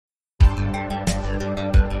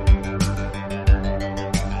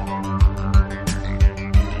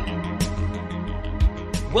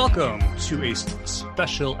Welcome to a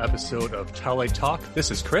special episode of Twilight Talk.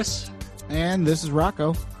 This is Chris. And this is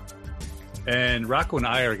Rocco. And Rocco and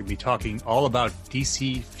I are going to be talking all about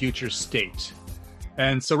DC Future State.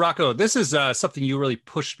 And so, Rocco, this is something you really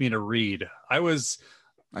pushed me to read. I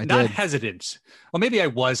did. Hesitant. Well, maybe I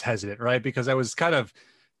was hesitant, right? Because I was kind of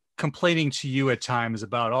complaining to you at times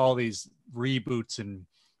about all these reboots and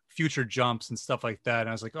future jumps and stuff like that. And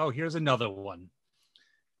I was like, oh, here's another one.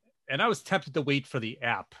 And I was tempted to wait for the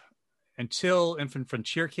app until Infinite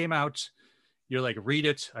Frontier came out. You're like, read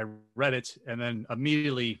it. I read it and then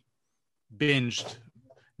immediately binged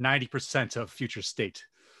 90% of Future State.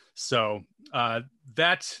 So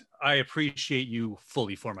that I appreciate you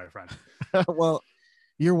fully for, my friend. Well,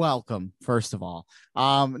 you're welcome, first of all.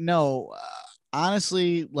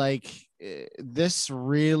 Honestly, like this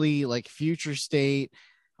really, like Future State,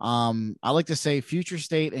 I like to say Future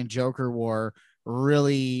State and Joker War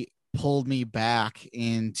really pulled me back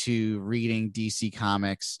into reading DC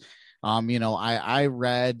Comics. I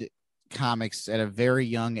read comics at a very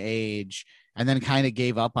young age and then kind of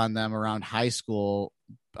gave up on them around high school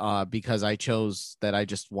because I chose that I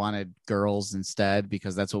just wanted girls instead,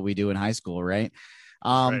 because that's what we do in high school, right?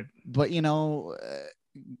 Right. But,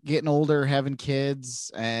 getting older, having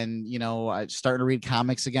kids, and, I starting to read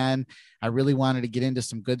comics again. I really wanted to get into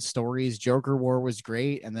some good stories. Joker War was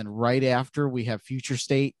great. And then right after, we have Future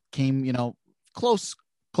State came, close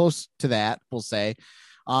to that, we'll say.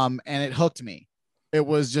 And it hooked me. It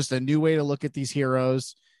was just a new way to look at these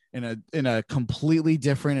heroes in a completely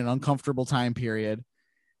different and uncomfortable time period.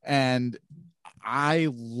 And I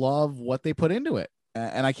love what they put into it.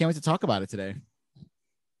 And I can't wait to talk about it today.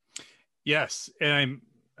 Yes, and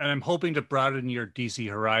I'm hoping to broaden your DC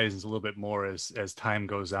horizons a little bit more as time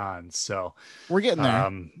goes on. So we're getting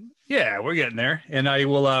there. Yeah, we're getting there, and I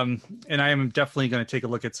will. And I am definitely going to take a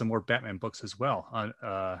look at some more Batman books as well on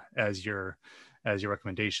as your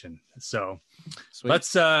recommendation. So Sweet.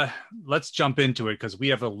 Let's jump into it because we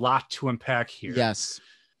have a lot to unpack here.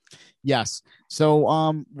 Yes.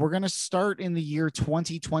 So we're going to start in the year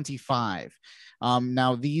 2025.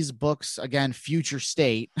 Now these books, again, Future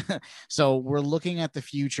State. So we're looking at the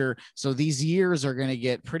future. So these years are going to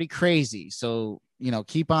get pretty crazy. So,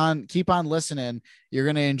 keep on listening. You're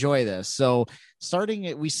going to enjoy this. So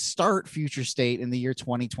we start Future State in the year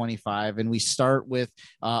 2025, and we start with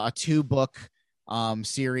a 2-book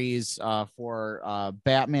series for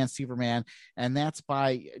Batman, Superman. And that's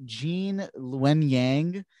by Gene Luen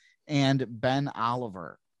Yang and Ben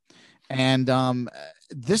Oliver. And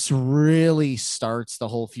this really starts the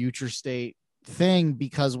whole Future State thing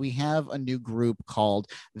because we have a new group called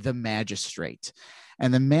the Magistrate.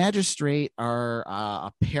 And the Magistrate are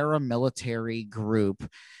a paramilitary group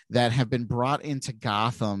that have been brought into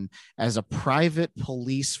Gotham as a private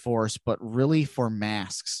police force, but really for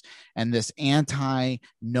masks and this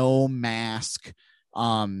anti-no mask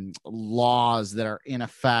laws that are in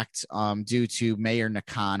effect due to Mayor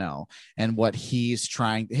Nakano and what his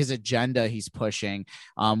agenda he's pushing,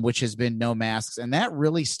 which has been no masks. And that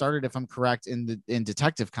really started, if I'm correct, in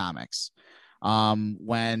Detective Comics,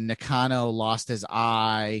 when Nakano lost his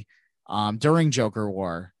eye during Joker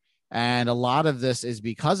War. And a lot of this is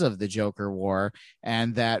because of the Joker War,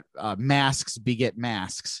 and that masks beget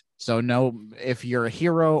masks. So if you're a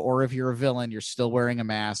hero or if you're a villain, you're still wearing a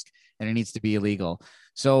mask, and it needs to be illegal.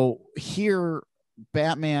 So here,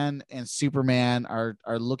 Batman and Superman are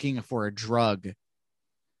looking for a drug.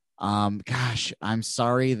 Gosh, I'm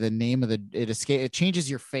sorry. The name of it changes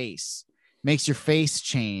your face, makes your face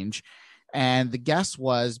change. And the guess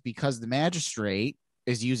was because the Magistrate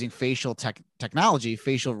is using facial technology,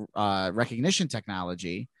 facial recognition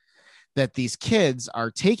technology, that these kids are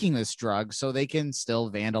taking this drug so they can still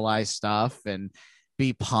vandalize stuff and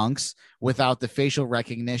be punks without the facial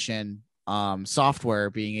recognition software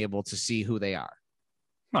being able to see who they are.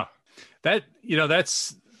 Huh.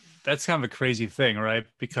 That's kind of a crazy thing, right?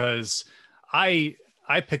 Because I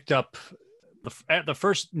picked up the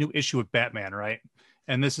first new issue of Batman, right?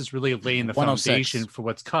 And this is really laying the foundation for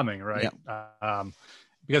what's coming, right? Yep.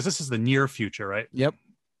 Because this is the near future, right? Yep.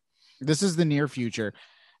 This is the near future.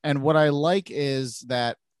 And what I like is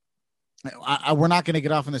that we're not going to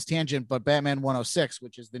get off on this tangent, but Batman 106,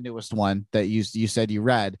 which is the newest one that you said you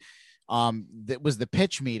read, that was the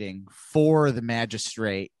pitch meeting for the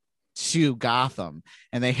Magistrate to Gotham,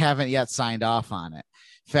 and they haven't yet signed off on it.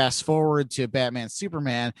 Fast forward to Batman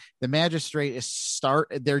Superman, the Magistrate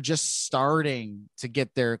they're just starting to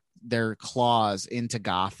get their claws into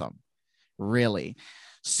Gotham. Really.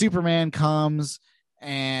 Superman comes,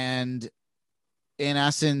 and in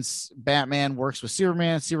essence, Batman works with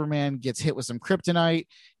Superman. Superman gets hit with some kryptonite.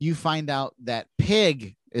 You find out that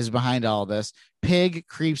Pig is behind all this. Pig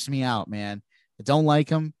creeps me out, man. I don't like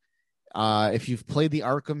him. If you've played the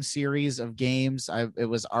Arkham series of games, it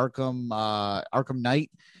was Arkham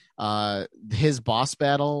Knight. His boss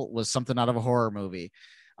battle was something out of a horror movie.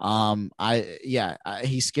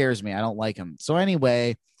 He scares me. I don't like him. So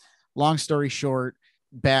anyway, long story short,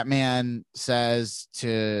 Batman says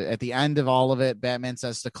at the end of all of it, Batman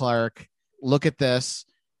says to Clark, look at this.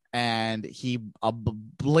 And a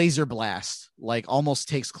laser blast, like almost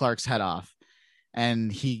takes Clark's head off.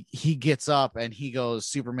 And he gets up and he goes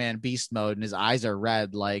Superman beast mode and his eyes are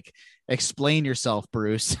red. Like, explain yourself,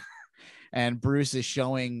 Bruce. And Bruce is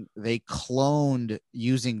showing they cloned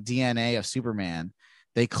using DNA of Superman.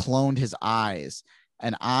 They cloned his eyes,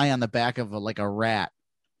 an eye on the back of a rat.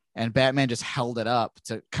 And Batman just held it up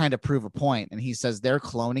to kind of prove a point. And he says, they're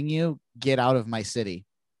cloning you. Get out of my city.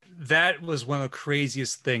 That was one of the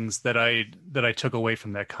craziest things that I took away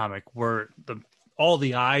from that comic, were all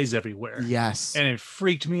the eyes everywhere. Yes. And it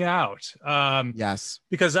freaked me out. Yes.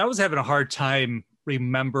 Because I was having a hard time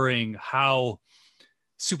remembering how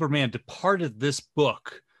Superman departed this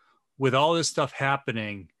book with all this stuff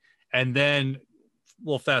happening. And then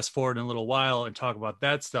we'll fast forward in a little while and talk about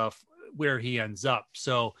that stuff, where he ends up.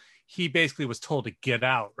 So he basically was told to get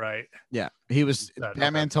out, right? Yeah.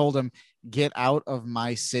 Batman told him, get out of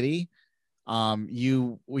my city.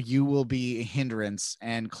 You will be a hindrance.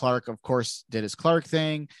 And Clark, of course, did his Clark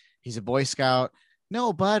thing. He's a Boy Scout.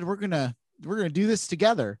 No, bud, we're gonna do this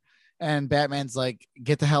together. And Batman's like,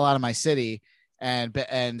 get the hell out of my city. And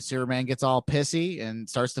Superman gets all pissy and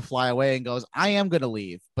starts to fly away and goes, I am gonna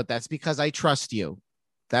leave, but that's because I trust you.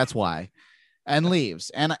 That's why. And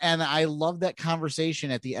leaves. And I love that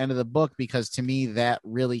conversation at the end of the book, because to me that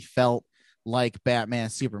really felt like Batman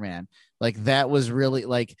Superman. Like, that was really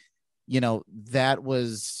like, that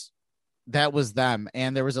was them.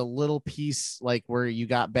 And there was a little piece like where you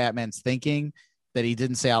got Batman's thinking that he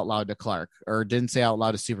didn't say out loud to Clark, or didn't say out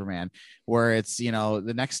loud to Superman, where it's,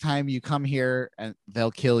 the next time you come here and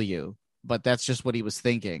they'll kill you. But that's just what he was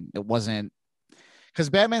thinking. It wasn't, because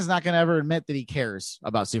Batman's not going to ever admit that he cares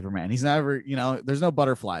about Superman. He's never, there's no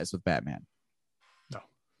butterflies with Batman. No,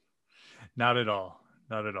 not at all.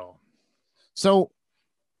 Not at all. So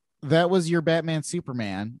that was your Batman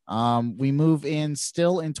Superman. We move in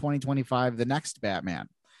still in 2025, the next Batman.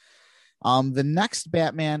 The next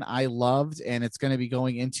Batman I loved, and it's going to be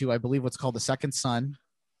going into, I believe, what's called the Second Son.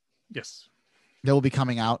 Yes. That will be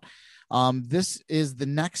coming out. This is the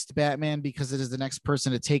next Batman because it is the next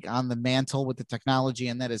person to take on the mantle with the technology,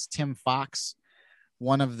 and that is Tim Fox,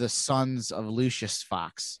 one of the sons of Lucius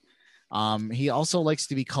Fox. He also likes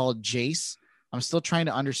to be called Jace. I'm still trying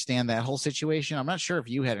to understand that whole situation. I'm not sure if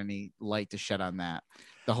you had any light to shed on that.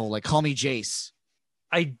 The whole, like, call me Jace.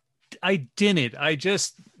 I didn't. I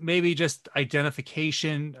just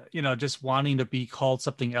identification, just wanting to be called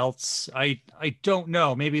something else. I don't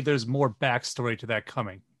know. Maybe there's more backstory to that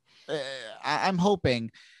coming. I'm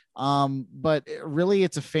hoping. But really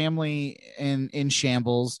it's a family in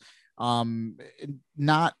shambles.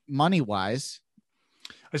 Not money wise.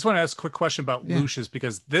 I just want to ask a quick question about Lucius,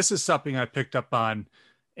 because this is something I picked up on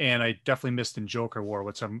and I definitely missed in Joker War,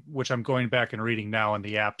 which I'm going back and reading now in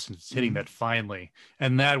the apps, and it's hitting that finally.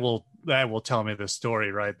 And that will tell me the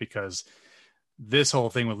story, right? Because this whole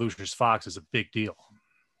thing with Lucius Fox is a big deal.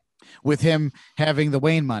 With him having the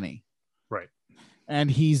Wayne money. Right. And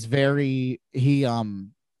he's you're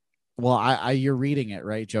reading it,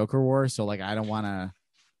 right? Joker War. So like, I don't want to.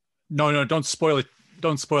 No, don't spoil it.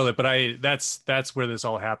 Don't spoil it. But that's where this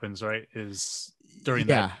all happens, right? Is during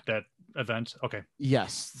that event. Okay.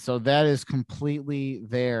 Yes. So that is completely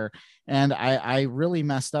there. And I really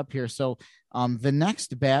messed up here. So the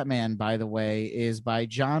next Batman, by the way, is by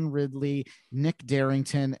John Ridley, Nick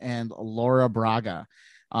Darrington, and Laura Braga.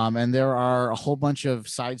 And there are a whole bunch of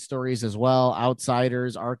side stories as well.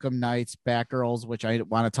 Outsiders, Arkham Knights, Batgirls, which I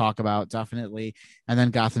want to talk about definitely. And then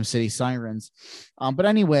Gotham City Sirens. But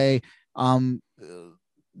anyway,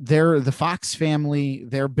 they're the Fox family.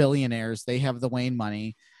 They're billionaires. They have the Wayne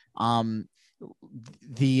money. Tim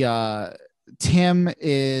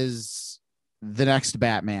is the next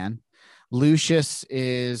Batman. Lucius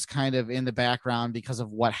is kind of in the background because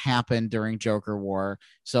of what happened during Joker War.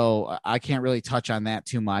 So I can't really touch on that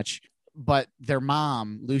too much, but their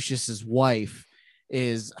mom, Lucius's wife,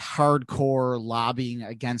 is hardcore lobbying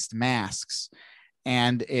against masks.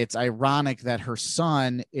 And it's ironic that her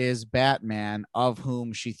son is Batman, of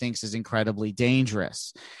whom she thinks is incredibly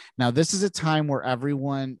dangerous. Now, this is a time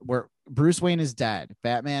where Bruce Wayne is dead.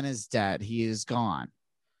 Batman is dead. He is gone.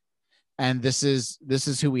 And this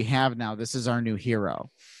is who we have now. This is our new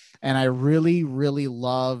hero. And I really, really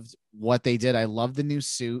loved what they did. I love the new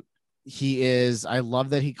suit. I love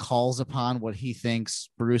that he calls upon what he thinks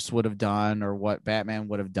Bruce would have done or what Batman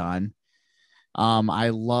would have done. I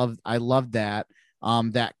loved that.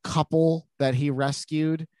 That couple that he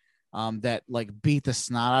rescued, that like beat the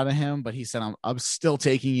snot out of him, but he said, I'm still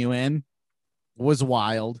taking you in, was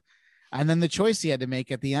wild. And then the choice he had to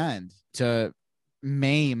make at the end to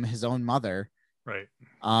maim his own mother, right,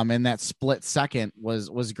 in that split second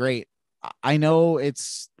was great. I know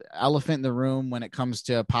it's elephant in the room when it comes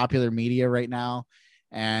to popular media right now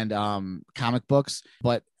and comic books,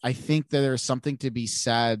 but I think that there's something to be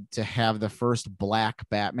said to have the first black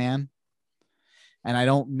Batman. And I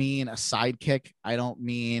don't mean a sidekick. I don't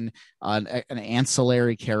mean an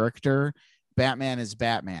ancillary character. Batman is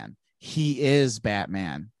Batman. He is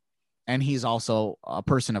Batman. And he's also a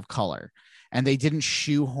person of color. And they didn't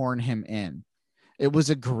shoehorn him in. It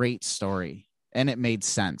was a great story. And it made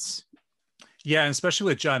sense. Yeah, and especially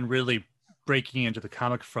with John really breaking into the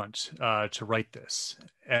comic front to write this.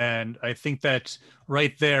 And I think that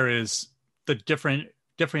right there is the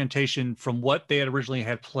differentiation from what they had originally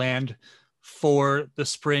had planned for the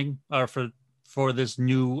spring, or for this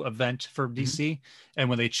new event for DC, and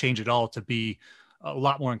when they change it all to be a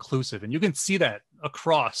lot more inclusive. And you can see that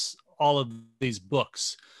across all of these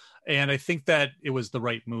books. And I think that it was the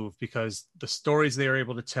right move, because the stories they were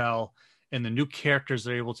able to tell and the new characters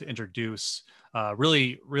they're able to introduce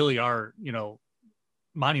really, really are,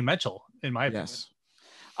 monumental in my opinion. Yes.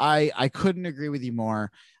 I couldn't agree with you more.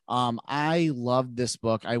 I loved this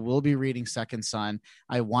book. I will be reading Second Son.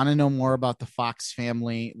 I want to know more about the Fox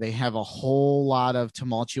family. They have a whole lot of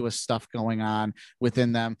tumultuous stuff going on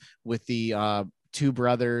within them, with the two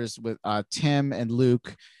brothers, with Tim and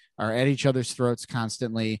Luke, are at each other's throats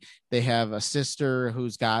constantly. They have a sister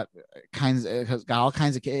who's got all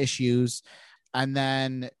kinds of issues. And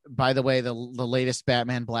then, by the way, the latest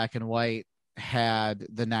Batman Black and White had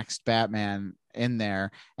the next Batman in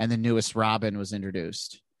there, and the newest Robin was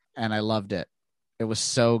introduced, and I loved it. It was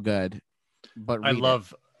so good. But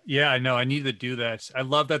yeah, I know, I need to do that. I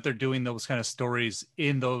love that they're doing those kind of stories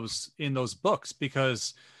in those books,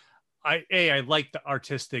 because I like the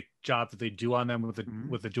artistic job that they do on them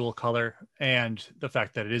with the dual color, and the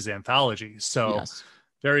fact that it is anthology. So yes.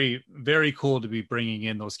 Very, very cool to be bringing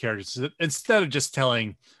in those characters instead of just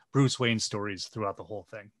telling Bruce Wayne stories throughout the whole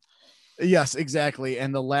thing. Yes, exactly.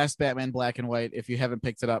 And the last Batman Black and White, if you haven't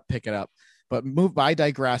picked it up, pick it up. But I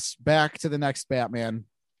digress. Back to the next Batman.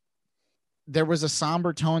 There was a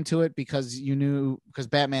somber tone to it because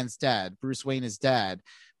Batman's dead. Bruce Wayne is dead,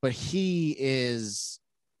 but he is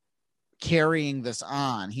carrying this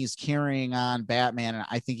on. He's carrying on Batman, and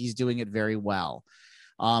I think he's doing it very well.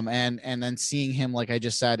 And then seeing him, like I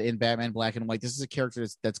just said, in Batman Black and White, this is a character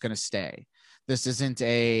that's going to stay. This isn't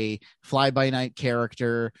a fly-by-night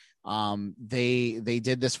character. They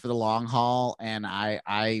did this for the long haul, and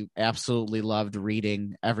I absolutely loved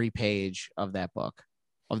reading every page of that book,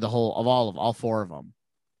 of all four of them.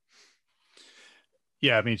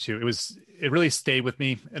 Yeah, me too. It really stayed with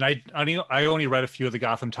me, and I only read a few of the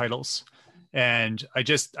Gotham titles, and I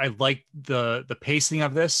like the pacing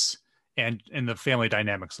of this and the family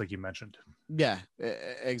dynamics, like you mentioned. Yeah,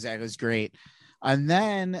 exactly. It's great. And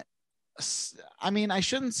then, I mean, I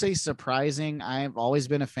shouldn't say surprising. I've always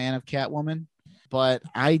been a fan of Catwoman, but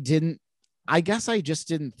I guess I just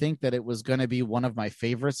didn't think that it was going to be one of my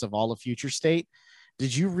favorites of all of Future State.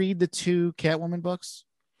 Did you read the two Catwoman books?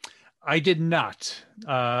 I did not.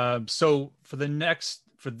 So for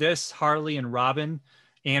this Harley and Robin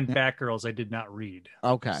and Batgirls, I did not read.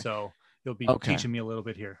 Okay. So you'll be teaching me a little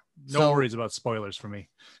bit here. No worries about spoilers for me.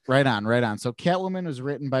 Right on. So Catwoman was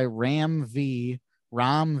written by Ram V.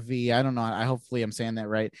 I don't know. Hopefully I'm saying that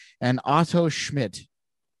right. And Otto Schmidt.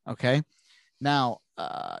 Okay. Now,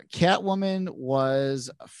 Catwoman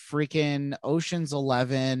was freaking Ocean's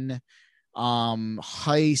 11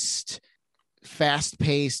 heist, fast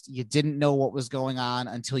paced. You didn't know what was going on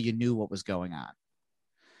until you knew what was going on.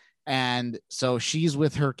 And so she's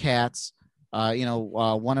with her cats.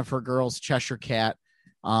 One of her girls, Cheshire Cat,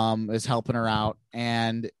 is helping her out,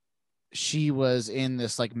 and she was in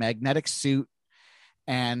this like magnetic suit.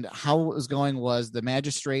 And how it was going was the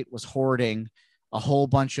magistrate was hoarding a whole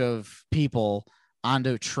bunch of people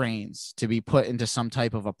onto trains to be put into some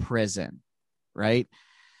type of a prison, right?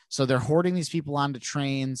 So they're hoarding these people onto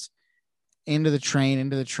trains, into the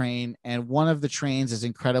train, and one of the trains is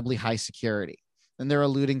incredibly high security. And they're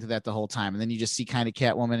alluding to that the whole time. And then you just see kind of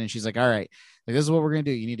Catwoman, and she's like, all right, like, this is what we're going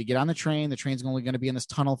to do. You need to get on the train. The train's only going to be in this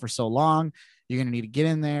tunnel for so long. You're going to need to get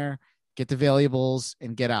in there get the valuables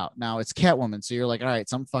and get out. Now it's Catwoman. So you're like, all right,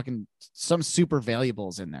 some super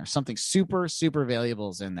valuables in there, something super, super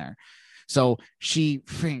valuables in there. So she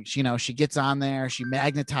gets on there, she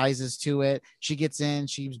magnetizes to it. She gets in,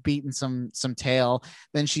 she's beating some tail.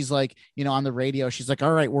 Then she's like, on the radio, she's like,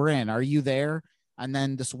 all right, we're in. Are you there? And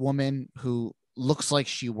then this woman who looks like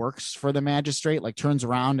she works for the magistrate, like turns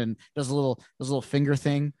around and does a little finger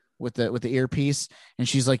thing with the earpiece. And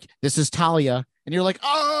she's like, this is Talia. And you're like,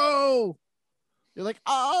 oh, like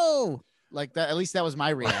that. At least that was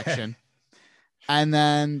my reaction. And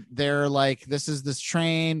then they're like, this is this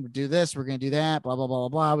train, do this, we're going to do that, blah, blah, blah,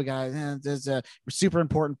 blah, blah. We got, there's a super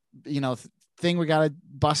important, thing we got to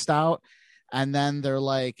bust out. And then they're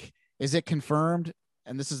like, is it confirmed?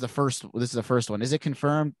 And this is the first one. Is it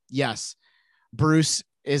confirmed? Yes. Bruce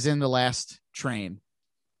is in the last train.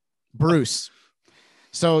 Bruce.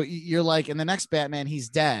 So you're like, in the next Batman, he's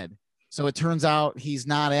dead. So it turns out he's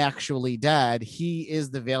not actually dead. He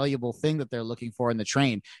is the valuable thing that they're looking for in the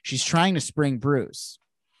train. She's trying to spring Bruce.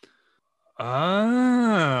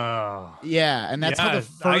 Oh. Yeah. And that's how the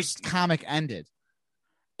first comic ended,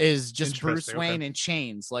 is just Bruce Wayne in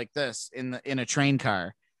chains like this in a train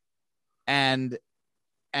car. And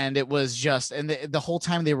it was just, and the whole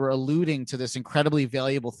time they were alluding to this incredibly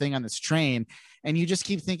valuable thing on this train. And you just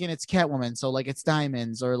keep thinking it's Catwoman. So like it's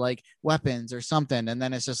diamonds or like weapons or something. And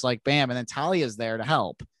then it's just like, bam. And then Talia's there to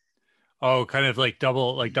help. Oh, kind of like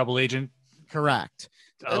double agent. Correct.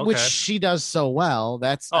 Okay. Which she does so well.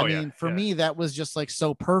 For me, that was just like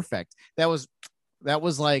so perfect. That was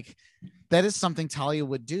like, that is something Talia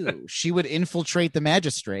would do. She would infiltrate the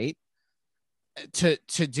magistrate to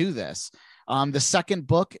do this. The second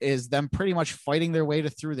book is them pretty much fighting their way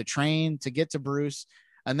through the train to get to Bruce.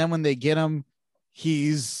 And then when they get him,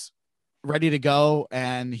 he's ready to go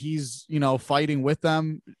and he's, fighting with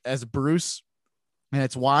them as Bruce, and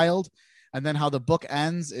it's wild. And then how the book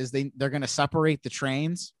ends is they're going to separate the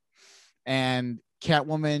trains, and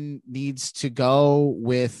Catwoman needs to go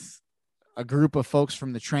with a group of folks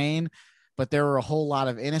from the train, but there were a whole lot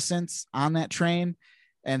of innocents on that train.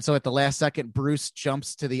 And so at the last second, Bruce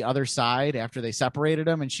jumps to the other side after they separated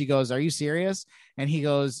him. And she goes, are you serious? And he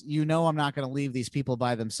goes, I'm not going to leave these people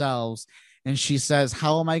by themselves. And she says,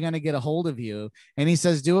 how am I going to get a hold of you? And he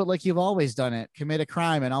says, do it like you've always done it. Commit a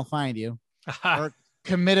crime and I'll find you. Or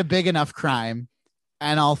commit a big enough crime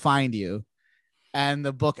and I'll find you. And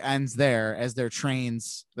the book ends there as the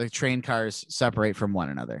train cars separate from one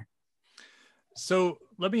another. So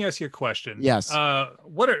let me ask you a question. Yes.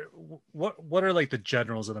 What are like the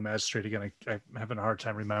generals of the magistrate again? I'm having a hard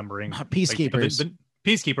time remembering. Peacekeepers. Like, the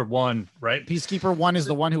Peacekeeper 1, right? Peacekeeper 1 is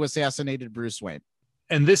the one who assassinated Bruce Wayne.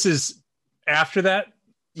 And this is after that?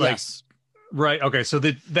 Yes. Right. Okay. So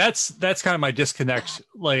that's kind of my disconnect,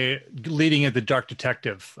 like leading into Dark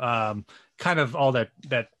Detective, kind of all that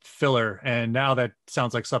filler. And now that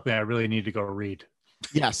sounds like something I really need to go read.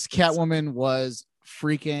 Yes. Catwoman was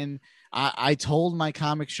freaking. I told my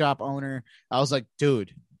comic shop owner, I was like,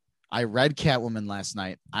 dude, I read Catwoman last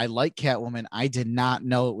night. I like Catwoman. I did not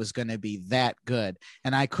know it was going to be that good.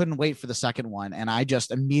 And I couldn't wait for the second one. And I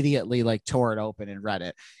just immediately like tore it open and read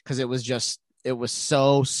it because it was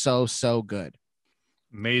so, so, so good.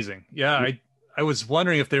 Amazing. Yeah. I was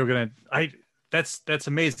wondering if they were going to, that's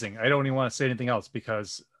amazing. I don't even want to say anything else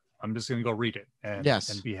because I'm just going to go read it and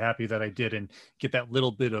be happy that I did and get that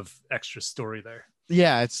little bit of extra story there.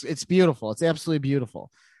 Yeah, it's beautiful. It's absolutely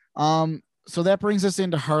beautiful. So that brings us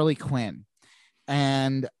into Harley Quinn.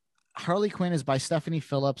 And Harley Quinn is by Stephanie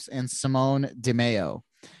Phillips and Simone DeMeo.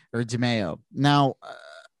 Now,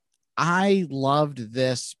 I loved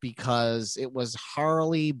this because it was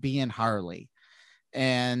Harley being Harley.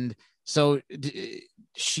 And so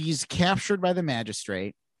she's captured by the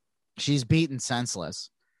magistrate. She's beaten senseless.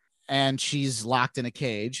 And she's locked in a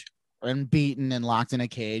cage. And beaten and locked in a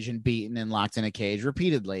cage and beaten and locked in a cage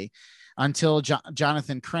repeatedly until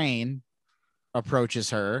Jonathan Crane approaches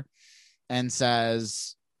her and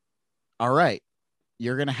says, all right,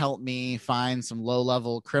 you're going to help me find some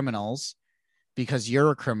low-level criminals because you're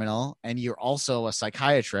a criminal and you're also a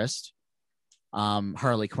psychiatrist,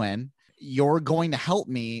 Harley Quinn. You're going to help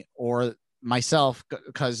me or myself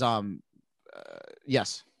because,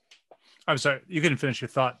 yes. I'm sorry, you couldn't finish your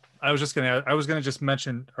thought. I was going to just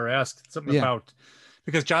mention or ask something about,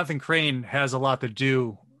 because Jonathan Crane has a lot to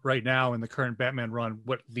do right now in the current Batman run.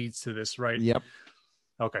 What leads to this, right? Yep.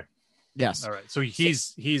 Okay. Yes. All right. So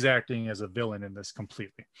he's acting as a villain in this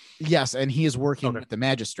completely. Yes. And he is working with the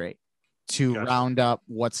magistrate to round up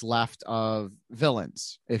what's left of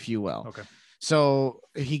villains, if you will. Okay. So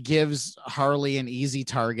he gives Harley an easy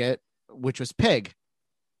target, which was Pig.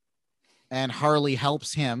 And Harley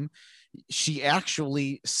helps him she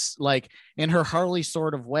actually, like, in her Harley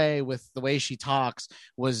sort of way, with the way she talks,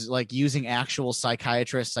 was like using actual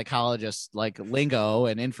psychiatrist, psychologist, like lingo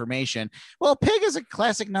and information. Well, Pig is a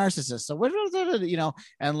classic narcissist, so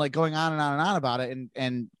and like going on and on and on about it.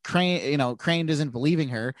 And Crane, Crane isn't believing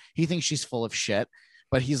her. He thinks she's full of shit.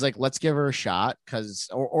 But he's like, let's give her a shot,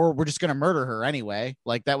 or we're just going to murder her anyway.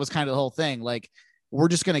 Like, that was kind of the whole thing. Like, we're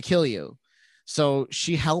just going to kill you. So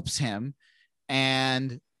she helps him,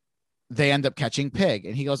 and they end up catching Pig.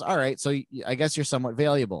 And he goes, all right, so I guess you're somewhat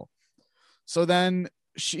valuable. So then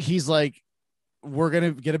he's like, we're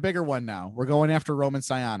going to get a bigger one now. We're going after Roman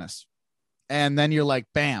Sionis. And then you're like,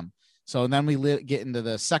 bam. So then we get into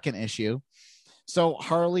the second issue. So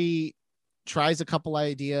Harley tries a couple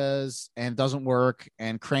ideas and doesn't work,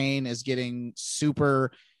 and Crane is getting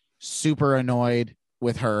super, super annoyed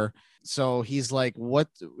with her. So he's like, what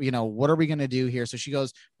are we going to do here? So she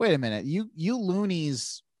goes, wait a minute, you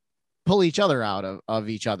loonies pull each other out of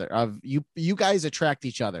each other, you guys attract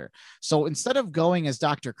each other. So instead of going as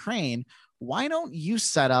Dr. Crane, why don't you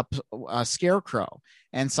set up a Scarecrow?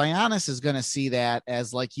 And Sionis is going to see that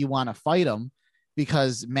as like, you want to fight him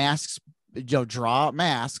because masks, draw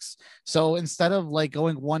masks. So instead of like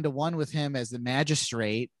going 1-to-1 with him as the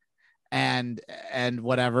magistrate and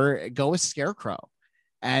whatever, go with Scarecrow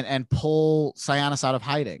and pull Sionis out of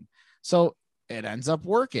hiding. So it ends up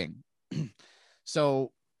working.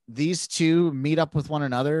 So these two meet up with one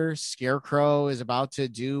another. Scarecrow is about to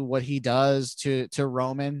do what he does to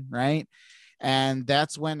Roman, right? And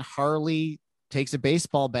that's when Harley takes a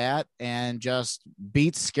baseball bat and just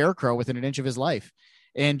beats Scarecrow within an inch of his life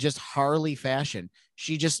in just Harley fashion.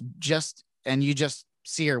 She just and you just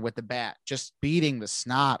see her with the bat just beating the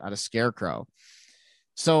snot out of Scarecrow.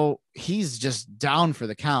 So he's just down for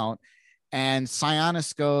the count. And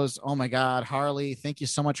Sionis goes, oh my God, Harley, thank you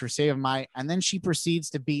so much for saving my, and then she proceeds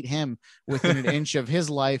to beat him within an inch of his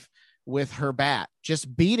life with her bat,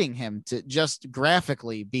 just beating him, to just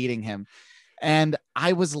graphically beating him. And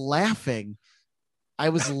I was laughing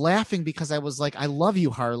because I was like, I love you,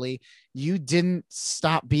 Harley. You didn't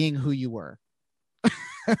stop being who you were.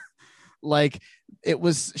 Like,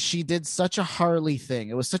 she did such a Harley thing.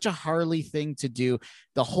 It was such a Harley thing to do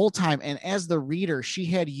the whole time. And as the reader, she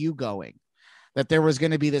had you going that there was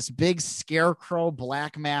going to be this big Scarecrow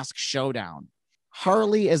Black Mask showdown.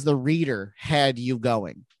 Harley, as the reader, had you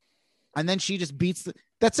going. And then she just beats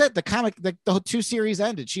that's it. The comic, the 2 series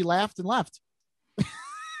ended. She laughed and left.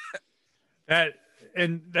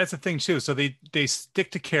 And that's the thing too. So they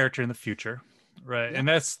stick to character in the future. Right. Yeah. And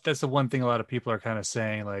that's the one thing a lot of people are kind of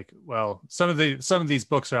saying, like, well, some of these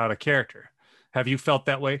books are out of character. Have you felt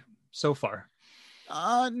that way so far?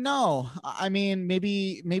 No. I mean,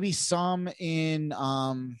 maybe some in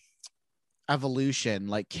evolution,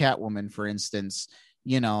 like Catwoman, for instance.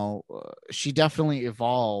 She definitely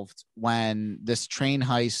evolved when this train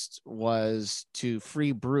heist was to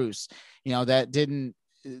free Bruce. That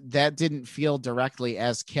didn't feel directly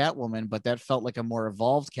as Catwoman, but that felt like a more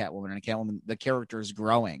evolved Catwoman, and a Catwoman, the character is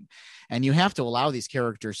growing, and you have to allow these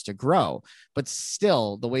characters to grow. But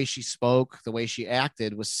still, the way she spoke, the way she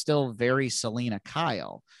acted was still very Selina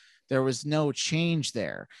Kyle. There was no change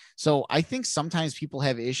there. So I think sometimes people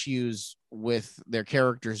have issues with their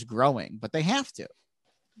characters growing, but they have to.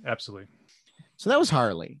 Absolutely. So that was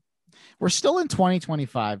Harley. We're still in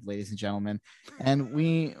 2025, ladies and gentlemen, and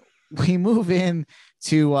we move in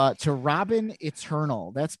to Robin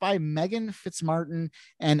Eternal. That's by Megan Fitzmartin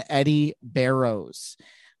and Eddie Barrows.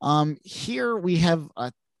 Here we have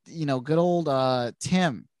good old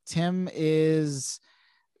Tim. Tim he's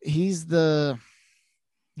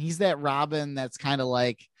that Robin that's kind of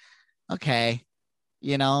like, okay,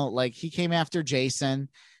 like he came after Jason.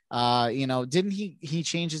 Didn't he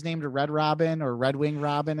change his name to Red Robin or Red Wing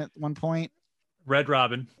Robin at one point? Red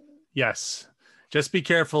Robin. Yes. Just be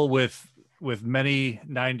careful with many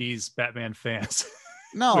 90s Batman fans.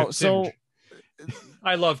 No, so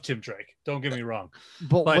I love Tim Drake. Don't get me wrong.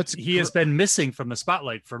 But he has been missing from the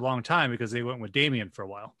spotlight for a long time because they went with Damian for a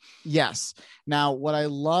while. Yes. Now, what I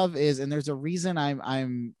love is, and there's a reason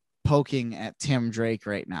I'm poking at Tim Drake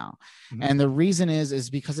right now. Mm-hmm. And the reason is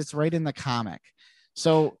because it's right in the comic.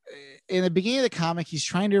 So in the beginning of the comic, he's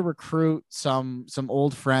trying to recruit some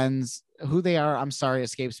old friends. Who they are, I'm sorry,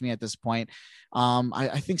 escapes me at this point.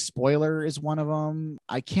 I think Spoiler is one of them.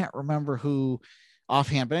 I can't remember who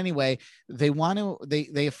offhand, but anyway,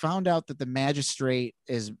 they found out that the magistrate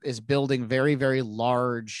is building very, very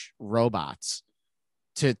large robots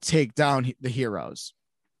to take down the heroes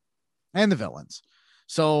and the villains.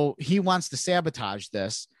 So he wants to sabotage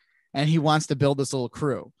this, and he wants to build this little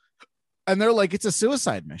crew. And they're like, it's a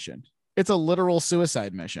suicide mission. It's a literal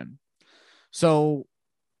suicide mission. So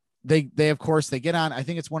they of course they get on. I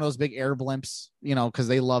think it's one of those big air blimps, because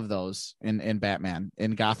they love those in Batman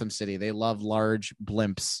in Gotham City. They love large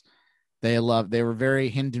blimps. They were very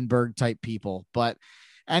Hindenburg type people. But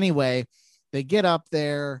anyway, they get up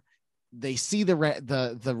there. They see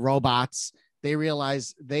the robots. They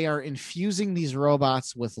realize they are infusing these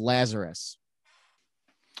robots with Lazarus,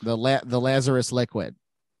 the Lazarus liquid.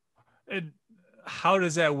 And how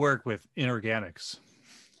does that work with inorganics?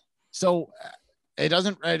 So it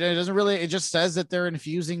doesn't really. It just says that they're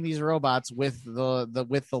infusing these robots with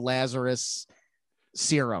the Lazarus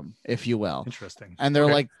serum, if you will. Interesting. And they're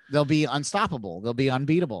like, they'll be unstoppable. They'll be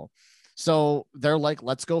unbeatable. So they're like,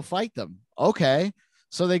 let's go fight them. Okay.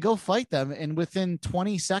 So they go fight them. And within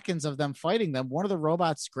 20 seconds of them fighting them, one of the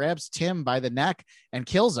robots grabs Tim by the neck and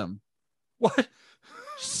kills him. What?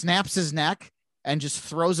 Snaps his neck and just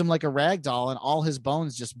throws him like a rag doll, and all his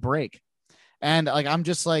bones just break. And like, I'm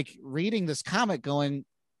just like reading this comic going,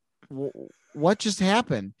 what just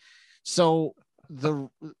happened? So this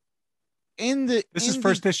is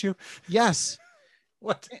first issue. Yes.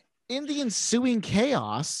 What? In the ensuing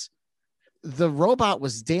chaos, the robot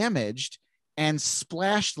was damaged and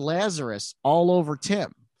splashed Lazarus all over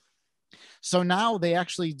Tim. So now they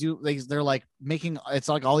actually they're like making, it's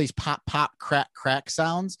like all these pop, pop, crack, crack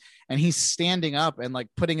sounds. And he's standing up and like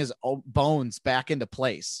putting his bones back into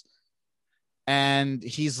place. And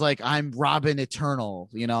he's like, I'm Robin Eternal,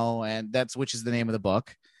 and which is the name of the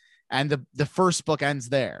book. And the first book ends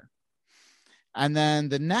there. And then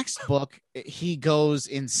the next book, he goes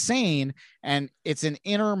insane, and it's an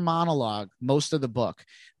inner monologue most of the book.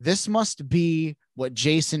 This must be what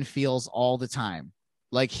Jason feels all the time.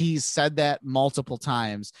 Like, he's said that multiple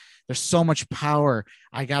times. There's so much power.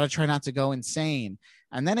 I got to try not to go insane.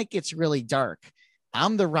 And then it gets really dark.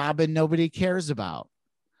 I'm the Robin nobody cares about.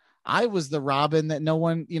 I was the Robin that no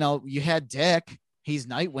one, you had Dick. He's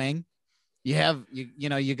Nightwing. You have,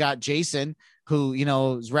 you got Jason, who,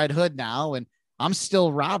 is Red Hood now. And I'm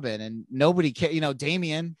still Robin, and nobody cares.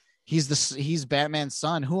 Damian, he's Batman's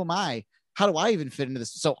son. Who am I? How do I even fit into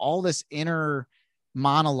this? So all this inner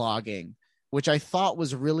monologuing, which I thought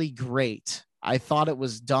was really great. I thought it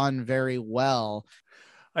was done very well.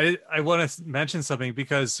 I want to mention something,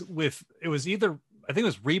 because it was either, I think it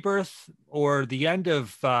was Rebirth or the end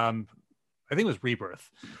of, I think it was Rebirth,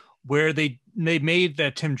 where they made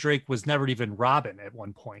that Tim Drake was never even Robin at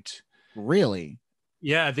one point. Really?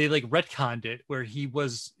 Yeah, they like retconned it, where he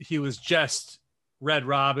was just Red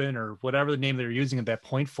Robin, or whatever the name they were using at that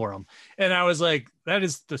point for him. And I was like, that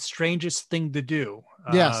is the strangest thing to do.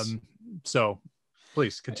 Yes. So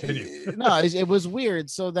please continue. No, it was weird.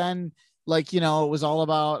 So then, like, it was all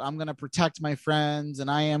about, I'm going to protect my friends, and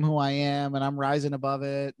I am who I am, and I'm rising above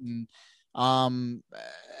it. And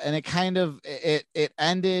it kind of, it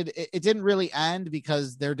ended. It didn't really end,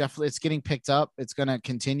 because it's getting picked up. It's going to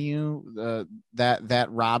continue that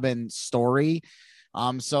Robin story.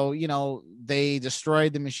 So, they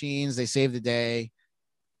destroyed the machines. They saved the day.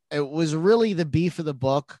 It was really the beef of the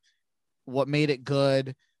book. What made it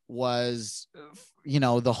good was,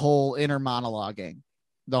 the whole inner monologuing,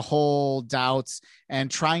 the whole doubts,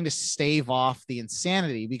 and trying to stave off the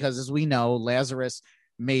insanity, because as we know, Lazarus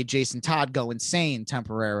made Jason Todd go insane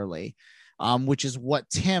temporarily, which is what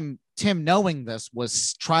Tim knowing this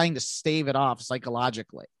was trying to stave it off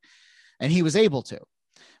psychologically, and he was able to.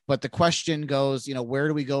 But the question goes, where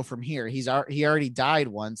do we go from here? He already died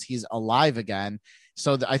once. He's alive again.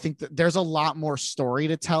 So I think that there's a lot more story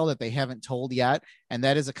to tell that they haven't told yet. And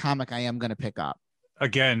that is a comic I am going to pick up.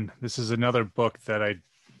 Again, this is another book that I'm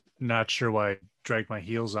not sure why I dragged my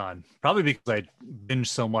heels on. Probably because I binged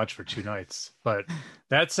so much for 2 nights. But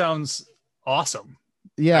that sounds awesome.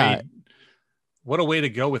 Yeah. What a way to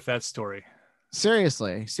go with that story.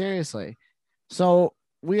 Seriously. So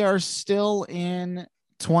we are still in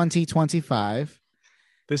 2025.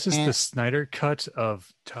 This is the Snyder cut of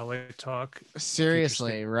Teletalk.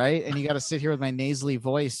 Seriously, right? And you got to sit here with my nasally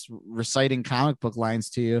voice reciting comic book lines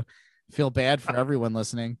to you. Feel bad for everyone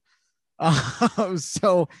listening.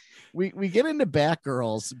 So we get into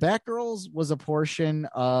Batgirls. Batgirls was a portion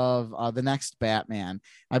of the next Batman.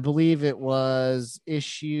 I believe it was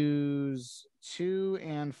issues 2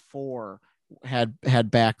 and 4 had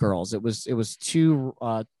Batgirls. It was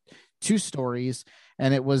two stories,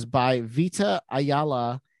 and it was by Vita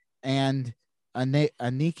Ayala and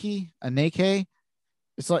Aneke.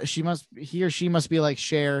 It's like he or she must be like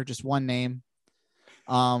Cher, just one name.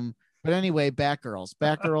 But anyway, Batgirls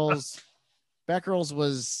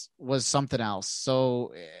was something else.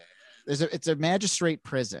 So it's a magistrate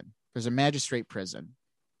prison. There's a magistrate prison,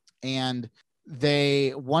 and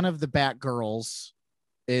one of the Batgirls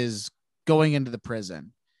going into the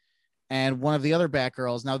prison. And one of the other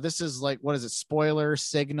Batgirls, now this is like, what is it? Spoiler,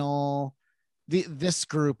 Signal, this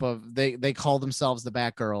group of, they call themselves the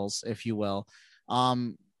Batgirls, if you will.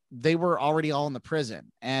 They were already all in the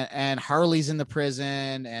prison, and Harley's in the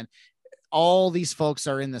prison, and all these folks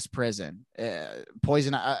are in this prison.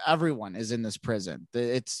 Poison, everyone is in this prison.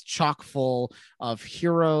 It's chock full of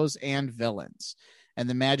heroes and villains, and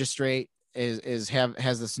the magistrate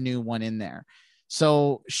has this new one in there.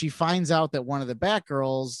 So she finds out that one of the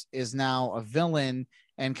Batgirls is now a villain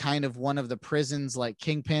and kind of one of the prison's like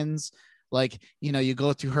kingpins. Like, you know, you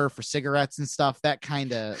go through her for cigarettes and stuff, that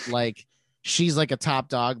kind of like, she's like a top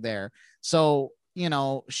dog there. So, you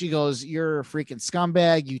know, she goes, "You're a freaking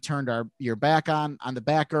scumbag. You turned your back on the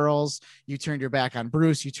Batgirls. You turned your back on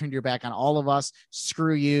Bruce. You turned your back on all of us.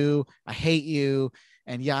 Screw you. I hate you."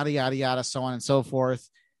 And yada, yada, yada, so on and so forth.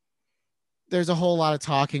 There's a whole lot of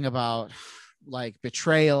talking about like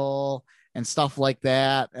betrayal and stuff like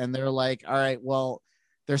that. And they're like, all right, well,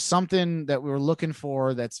 there's something that we were looking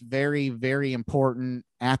for that's very, very important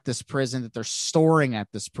at this prison that they're storing at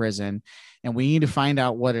this prison. And we need to find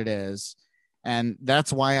out what it is. And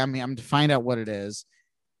that's why I'm to find out what it is.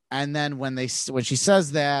 And then when she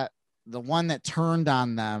says that, the one that turned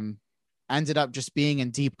on them ended up just being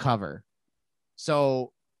in deep cover.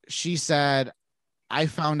 So she said, "I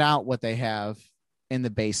found out what they have in the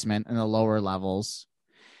basement in the lower levels,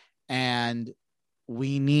 and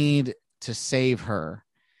we need to save her."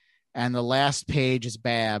 And the last page is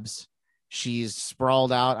Babs. She's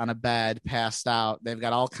sprawled out on a bed, passed out. They've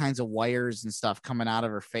got all kinds of wires and stuff coming out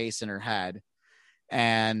of her face and her head.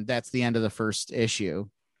 And that's the end of the first issue.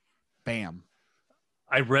 Bam.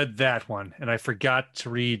 I read that one and I forgot to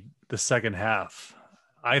read the second half.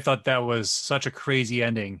 I thought that was such a crazy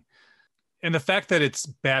ending. And the fact that it's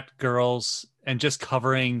Batgirls and just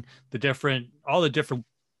covering all the different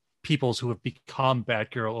peoples who have become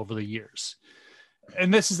Batgirl over the years.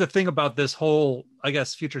 And this is the thing about this whole, I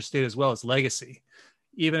guess, future state as well as legacy.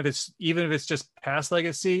 Even if it's just past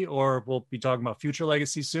legacy, or we'll be talking about future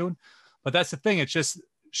legacy soon. But that's the thing. It's just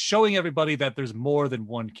showing everybody that there's more than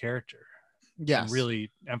one character. Yes. And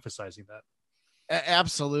really emphasizing that.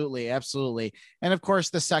 Absolutely. Absolutely. And of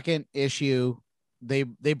course, the second issue, they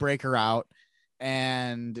break her out,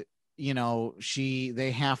 and, you know,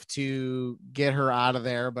 they have to get her out of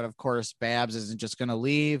there. But of course, Babs isn't just going to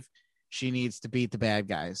leave. She needs to beat the bad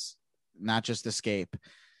guys, not just escape.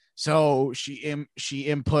 So she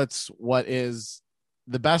inputs what is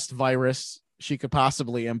the best virus she could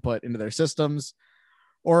possibly input into their systems,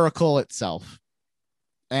 Oracle itself.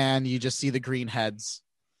 And you just see the green heads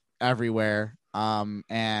everywhere.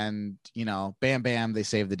 And, you know, bam, bam, they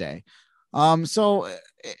save the day. So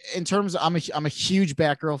in terms of, I'm a huge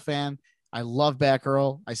Batgirl fan. I love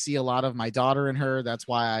Batgirl. I see a lot of my daughter in her. That's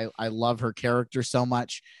why I love her character so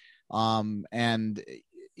much. And,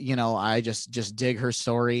 you know, I just dig her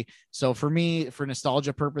story. So for me, for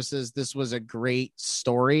nostalgia purposes, this was a great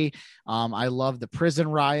story. I love the prison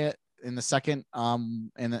riot in the second,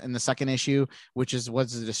 in the second issue, which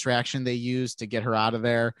was the distraction they used to get her out of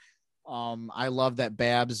there. I love that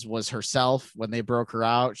Babs was herself when they broke her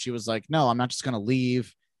out. She was like, "No, I'm not just going to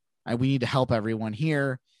leave. We need to help everyone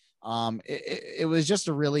here." It was just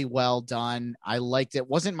a really well done. I liked it.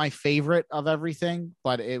 Wasn't my favorite of everything,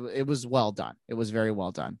 but it was well done. It was very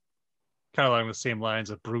well done. Kind of along the same lines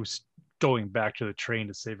of Bruce going back to the train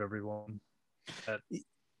to save everyone.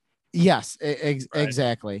 Yes,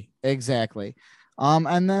 exactly.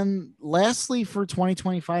 And then lastly, for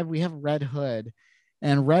 2025, we have Red Hood.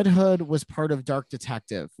 And Red Hood was part of Dark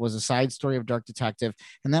Detective, was a side story of Dark Detective.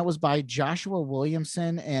 And that was by Joshua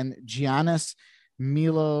Williamson and Giannis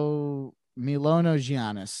Milono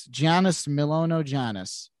Giannis.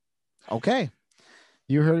 Okay.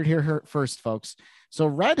 You heard it here first, folks. So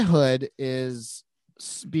Red Hood is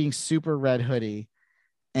being super Red Hoodie,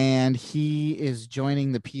 and he is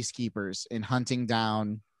joining the Peacekeepers in hunting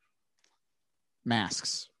down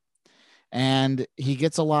masks. And he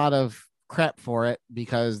gets a lot of crap for it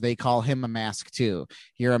because they call him a mask too.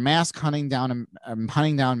 You're a mask hunting down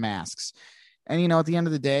masks. And, you know, at the end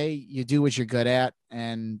of the day, you do what you're good at.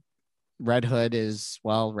 And Red Hood is,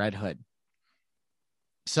 well, Red Hood.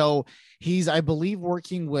 So he's, I believe,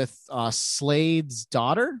 working with Slade's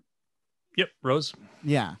daughter. Yep, Rose.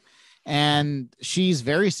 Yeah. And she's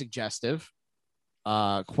very suggestive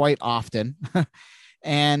quite often.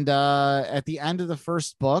 And at the end of the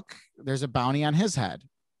first book, there's a bounty on his head.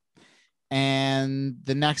 And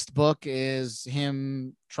the next book is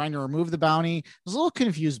him trying to remove the bounty. I was a little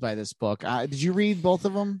confused by this book. Did you read both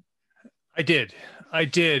of them? I did.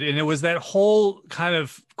 And it was that whole kind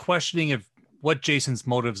of questioning of what Jason's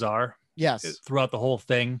motives are. Yes. throughout the whole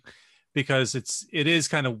thing, because it is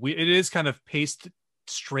kind of weird. It is kind of paced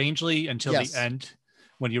strangely until the end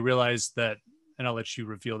when you realize that, and I'll let you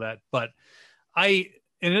reveal that. But I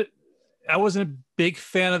wasn't a big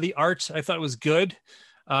fan of the art. I thought it was good.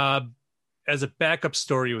 As a backup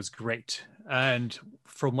story, it was great. And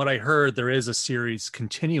from what I heard, there is a series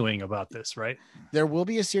continuing about this, right? There will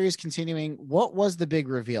be a series continuing. What was the big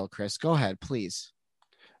reveal, Chris? Go ahead, please.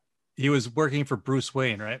 He was working for Bruce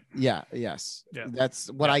Wayne, right? Yeah. Yes. Yeah. That's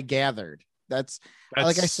what I gathered. That's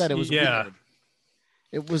like I said, it was weird.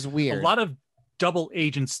 It was weird. A lot of double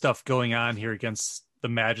agent stuff going on here against the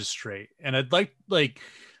magistrate. And I'd like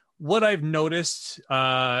what I've noticed,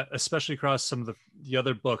 especially across some of the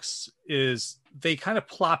other books, is they kind of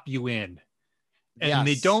plop you in, and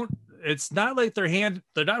they don't. It's not like they're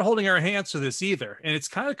not holding our hands to this either, and it's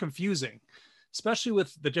kind of confusing, especially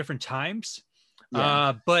with the different times.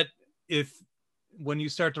 Yeah. But when you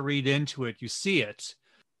start to read into it, you see it,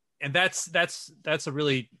 and that's a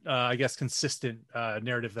really I guess consistent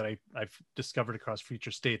narrative that I've discovered across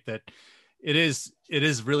Future State, that it is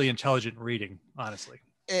really intelligent reading, honestly.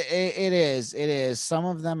 It is. Some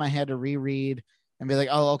of them I had to reread and be like,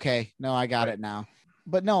 oh, okay, no, I got it now.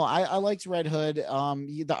 But no, I liked Red Hood.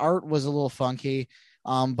 The art was a little funky,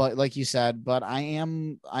 but like you said, but I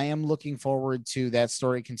am looking forward to that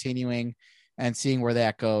story continuing and seeing where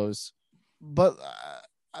that goes. But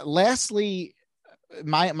lastly,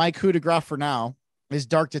 my coup de grace for now is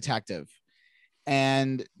Dark Detective,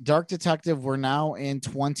 and Dark Detective, we're now in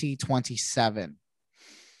 2027,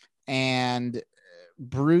 and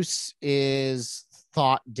Bruce is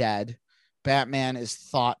thought dead. Batman is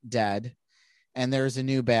thought dead, and there's a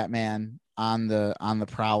new Batman on the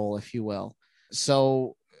prowl, if you will.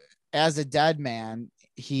 So as a dead man,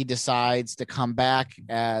 he decides to come back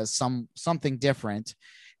as something different.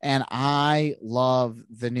 And I love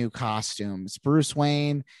the new costumes. Bruce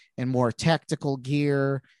Wayne in more tactical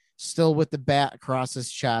gear, still with the bat across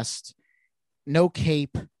his chest, no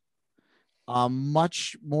cape,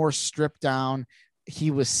 much more stripped down. He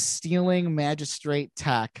was stealing magistrate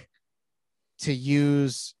tech to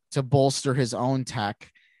use to bolster his own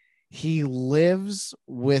tech. He lives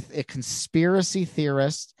with a conspiracy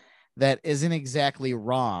theorist that isn't exactly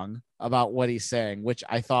wrong about what he's saying, which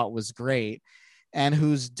I thought was great, and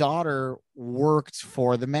whose daughter worked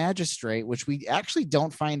for the magistrate, which we actually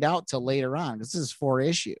don't find out till later on. This is 4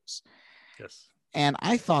 issues. Yes. And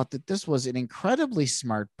I thought that this was an incredibly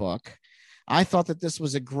smart book. I thought that this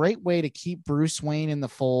was a great way to keep Bruce Wayne in the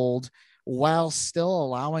fold while still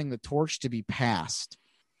allowing the torch to be passed.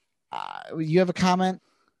 You have a comment?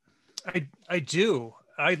 I do.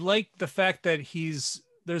 I like the fact that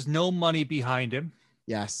there's no money behind him.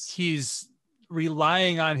 Yes. He's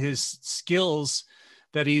relying on his skills,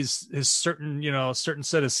 that his certain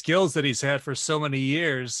set of skills that he's had for so many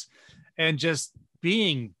years, and just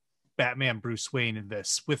being Batman Bruce Wayne in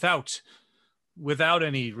this without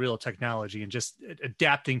any real technology, and just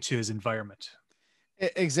adapting to his environment.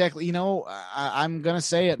 Exactly. I'm going to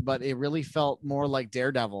say it, but it really felt more like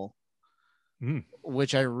Daredevil,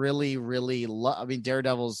 which I really, really love. I mean,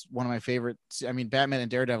 Daredevil's one of my favorites. I mean, Batman and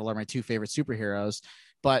Daredevil are my 2 favorite superheroes,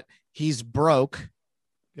 but he's broke.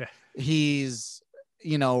 Yeah. He's,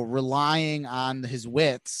 relying on his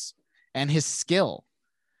wits and his skill.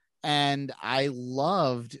 And I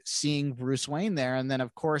loved seeing Bruce Wayne there. And then,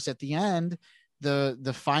 of course, at the end,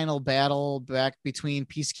 the final battle back between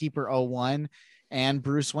Peacekeeper 01 and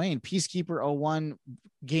Bruce Wayne. Peacekeeper 01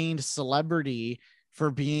 gained celebrity for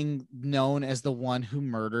being known as the one who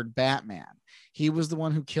murdered Batman. He was the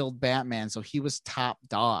one who killed Batman, so he was top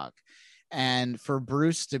dog. And for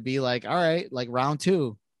Bruce to be like, all right, like round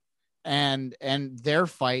 2, and their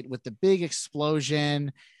fight with the big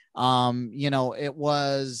explosion, it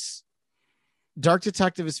was Dark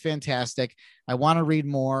Detective is fantastic. I want to read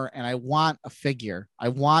more, and I want a figure. I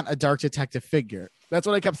want a Dark Detective figure. That's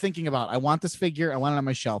what I kept thinking about. I want this figure. I want it on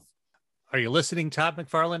my shelf. Are you listening, Todd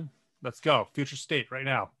McFarlane? Let's go. Future State right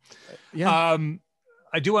now. Yeah.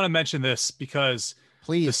 I do want to mention this because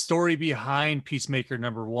please, the story behind Peacemaker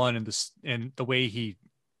 #1 and the way he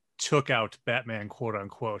took out Batman, quote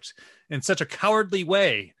unquote, in such a cowardly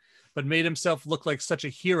way, but made himself look like such a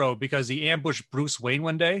hero because he ambushed Bruce Wayne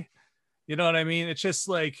one day. You know what I mean? It's just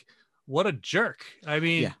like, what a jerk. I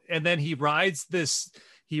mean, yeah. And then he rides this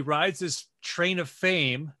train of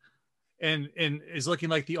fame and is looking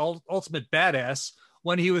like the ultimate badass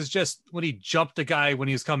when he jumped a guy when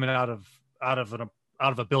he was coming out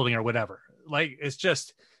of a building or whatever. Like,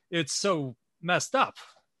 it's so messed up.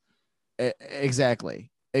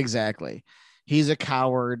 Exactly. He's a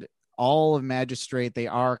coward. All of Magistrate, they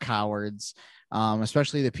are cowards.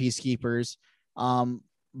 especially the Peacekeepers.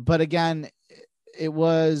 But again, it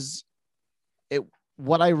was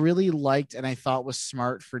what I really liked and I thought was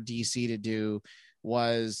smart for DC to do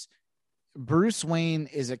was Bruce Wayne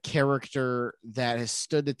is a character that has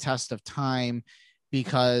stood the test of time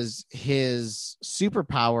because his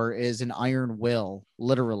superpower is an iron will,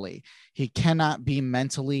 literally. He cannot be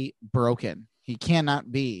mentally broken. He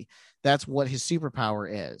cannot be. That's what his superpower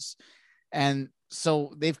is. And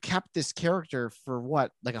so they've kept this character for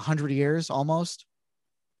what, like 100 years almost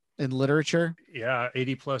in literature? Yeah,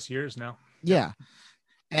 80 plus years now. Yeah.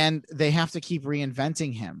 And they have to keep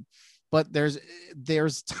reinventing him. But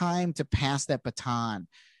there's time to pass that baton,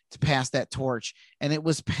 to pass that torch. And it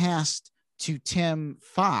was passed to Tim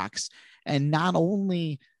Fox. And not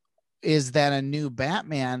only is that a new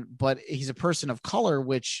Batman, but he's a person of color,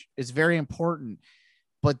 which is very important.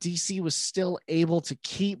 But DC was still able to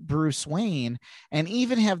keep Bruce Wayne and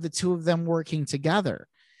even have the two of them working together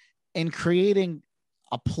and creating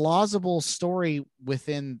a plausible story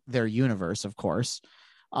within their universe, of course,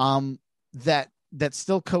 that's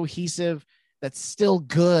still cohesive, that's still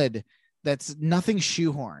good, that's nothing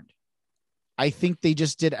shoehorned. I think they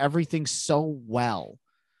just did everything so well.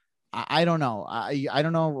 I don't know. I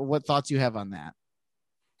don't know what thoughts you have on that.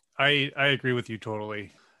 I agree with you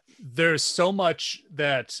totally. There's so much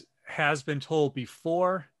that has been told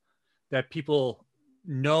before that people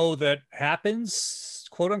know that happens,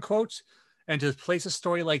 quote unquote, and to place a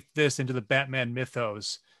story like this into the Batman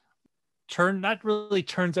mythos not really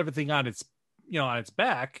turns everything on its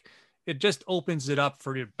back. It just opens it up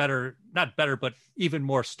for not better, but even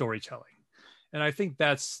more storytelling. And I think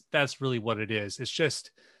that's really what it is. It's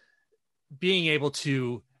just being able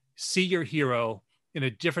to see your hero in a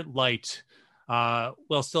different light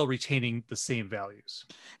while still retaining the same values.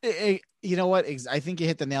 You know what? I think you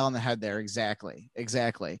hit the nail on the head there. Exactly.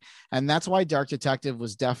 And that's why Dark Detective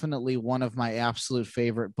was definitely one of my absolute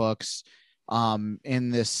favorite books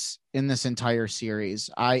in this entire series.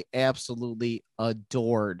 I absolutely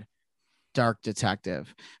adored Dark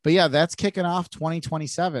Detective. But yeah, that's kicking off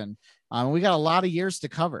 2027. We got a lot of years to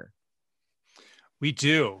cover. We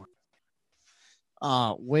do.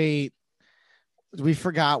 Wait, we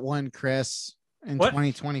forgot one, Chris, in what?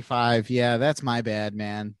 2025. Yeah, that's my bad,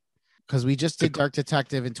 man. Because we just did Dark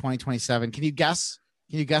Detective in 2027. Can you guess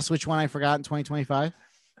which one I forgot in 2025?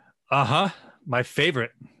 My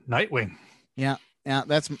favorite, Nightwing. Yeah.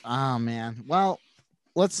 That's man. Well,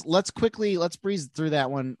 let's breeze through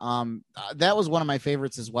that one. That was one of my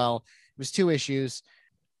favorites as well. It was 2 issues.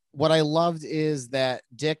 What I loved is that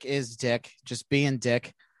Dick is Dick, just being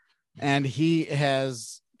Dick, and he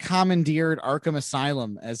has commandeered Arkham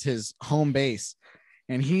Asylum as his home base,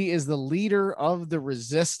 and he is the leader of the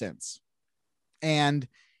Resistance. And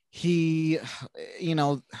he,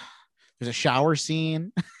 there's a shower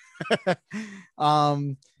scene.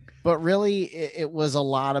 But really it was a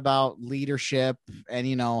lot about leadership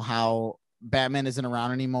and, how Batman isn't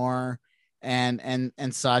around anymore and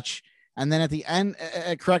such. And then at the end,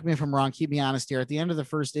 correct me if I'm wrong, keep me honest here. At the end of the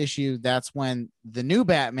first issue, that's when the new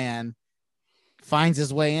Batman finds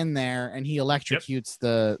his way in there and he electrocutes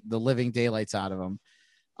the living daylights out of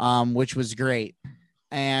him, which was great.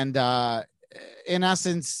 And in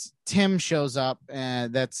essence, Tim shows up,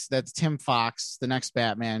 and that's Tim Fox, the next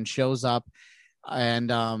Batman, shows up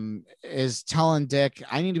and is telling Dick,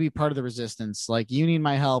 I need to be part of the Resistance. Like, you need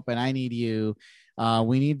my help and I need you.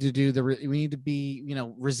 We need to be,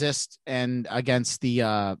 resist and against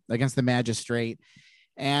the magistrate.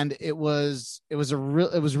 And it was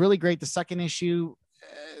really great. The second issue.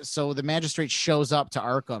 So the magistrate shows up to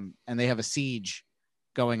Arkham and they have a siege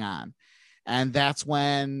going on. And that's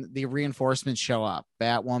when the reinforcements show up,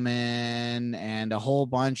 Batwoman and a whole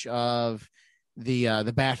bunch of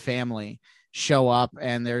the Bat family show up.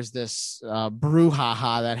 And there's this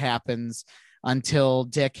brouhaha that happens until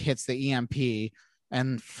Dick hits the EMP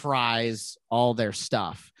and fries all their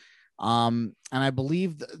stuff. And I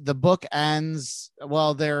believe the book ends,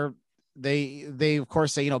 well, they of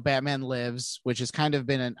course say, Batman lives, which has kind of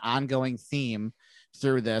been an ongoing theme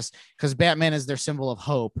through this, because Batman is their symbol of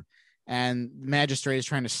hope. And Magistrate is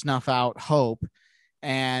trying to snuff out hope.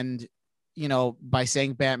 And, by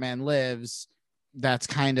saying Batman lives, that's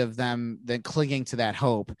kind of them then clinging to that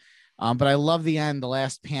hope. But I love the end, the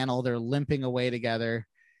last panel, they're limping away together.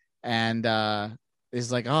 And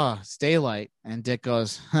is like, oh, it's daylight. And Dick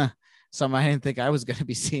goes, something I didn't think I was going to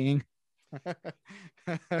be seeing.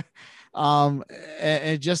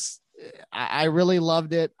 It just, I really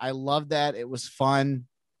loved it. I loved that. It was fun.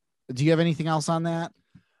 Do you have anything else on that?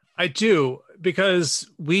 I do, because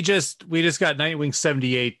we just got Nightwing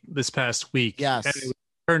 78 this past week. Yes. And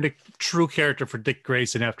turned a true character for Dick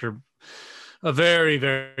Grayson after a very,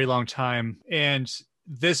 very long time. And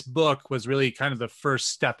this book was really kind of the first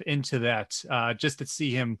step into that, just to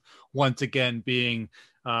see him once again being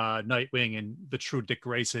Nightwing and the true Dick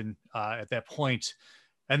Grayson at that point.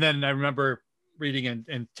 And then I remember reading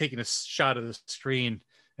and taking a shot of the screen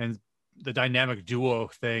and the dynamic duo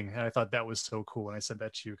thing. And I thought that was so cool when I sent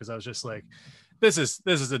that to you, because I was just like, this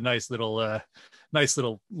is a nice little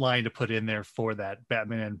line to put in there for that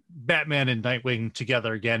Batman and Nightwing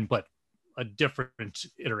together again, but a different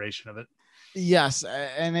iteration of it. Yes,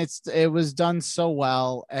 and it was done so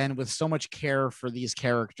well and with so much care for these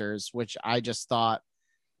characters, which I just thought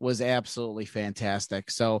was absolutely fantastic.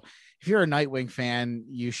 So if you're a Nightwing fan,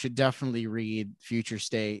 you should definitely read Future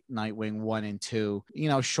State Nightwing 1 and 2. You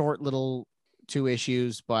know, short little 2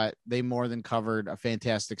 issues, but they more than covered a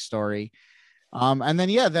fantastic story. And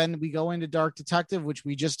then we go into Dark Detective, which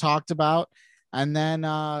we just talked about. And then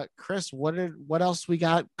Chris, what else we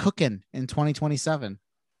got cooking in 2027?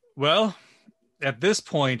 Well, at this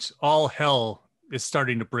point, all hell is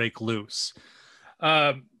starting to break loose.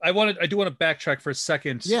 I do want to backtrack for a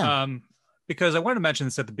second. Yeah. Because I wanted to mention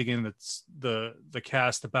this at the beginning of the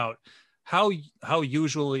cast about how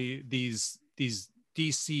usually these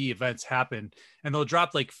DC events happen, and they'll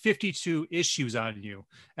drop like 52 issues on you,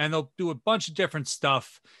 and they'll do a bunch of different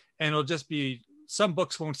stuff, and it'll just be, some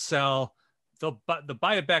books won't sell. They'll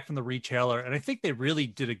buy it back from the retailer. And I think they really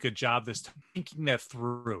did a good job this time thinking that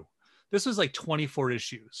through. This was like 24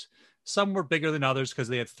 issues. Some were bigger than others because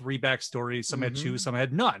they had 3 backstories. Some had 2, some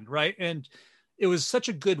had none, right? And it was such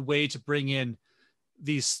a good way to bring in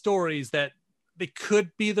these stories that they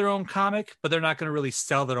could be their own comic, but they're not going to really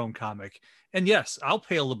sell their own comic. And yes, I'll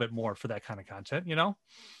pay a little bit more for that kind of content, you know?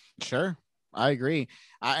 Sure. I agree.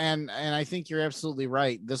 And I think you're absolutely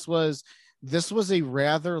right. This was a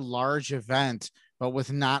rather large event, but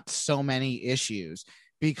with not so many issues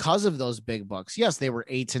because of those big books. Yes, they were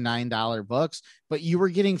 $8 to $9 books, but you were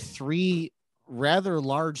getting 3 rather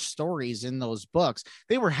large stories in those books.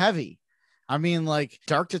 They were heavy. I mean, like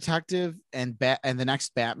Dark Detective and the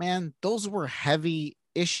next Batman, those were heavy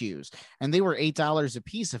issues, and they were $8 a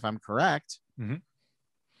piece, if I'm correct. Mm-hmm.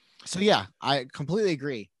 So yeah, I completely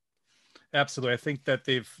agree. Absolutely. I think that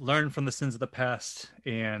they've learned from the sins of the past,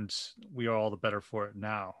 and we are all the better for it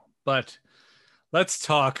now. But let's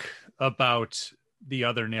talk about the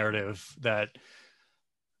other narrative that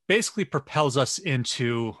basically propels us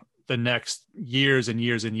into the next years and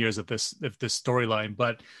years and years of this storyline.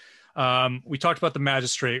 But we talked about the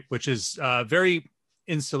Magistrate, which is very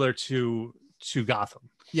insular to Gotham.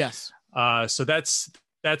 Yes. So that's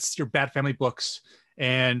your Bat Family books.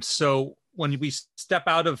 And so when we step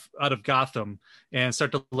out of Gotham and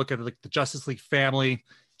start to look at like the Justice League family,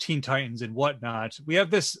 Teen Titans and whatnot, we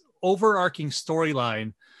have this overarching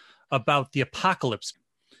storyline about the apocalypse.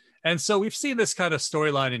 And so we've seen this kind of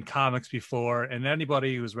storyline in comics before, and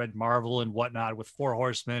anybody who's read Marvel and whatnot with 4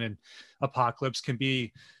 Horsemen and Apocalypse can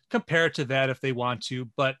be compared to that if they want to.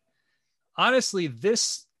 But honestly,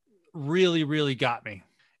 this really, really got me.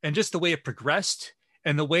 And just the way it progressed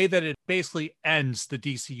and the way that it basically ends the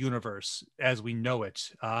DC universe as we know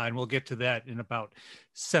it. And we'll get to that in about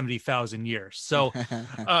 70,000 years. So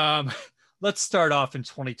let's start off in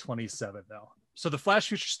 2027 though. So the Flash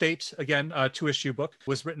Future State, again, 2-issue book,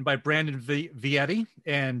 was written by Brandon Vietti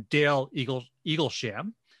and Dale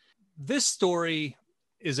Eaglesham. This story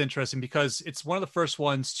is interesting because it's one of the first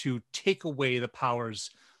ones to take away the powers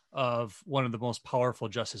of one of the most powerful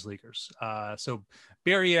Justice Leaguers. So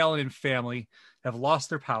Barry Allen and family have lost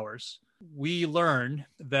their powers. We learn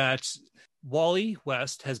that Wally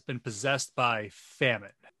West has been possessed by famine.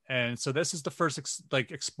 And so this is the first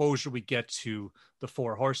exposure we get to the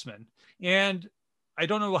 4 Horsemen. And I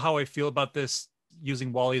don't know how I feel about this,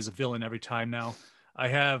 using Wally as a villain every time now. I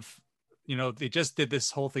have, they just did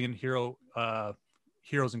this whole thing in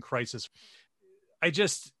Heroes in Crisis.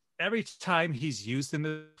 Every time he's used in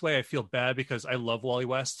this way, I feel bad because I love Wally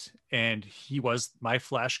West and he was my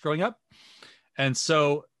Flash growing up. And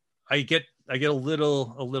so I get a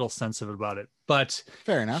little sensitive about it. But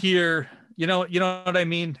fair enough. Here, you know what I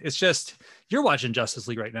mean? It's just, you're watching Justice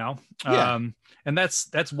League right now. Yeah. And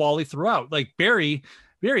that's Wally throughout. Like Barry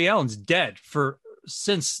Allen's dead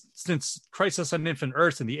since Crisis on Infinite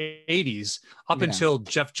Earths in the 80s up until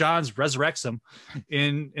Jeff Johns resurrects him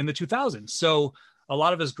in the 2000s. So a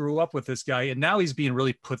lot of us grew up with this guy, and now he's being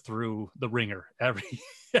really put through the ringer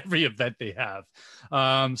every event they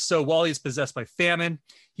have. So Wally's possessed by famine.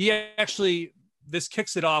 This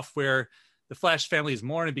kicks it off where the Flash family is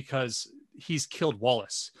mourning because he's killed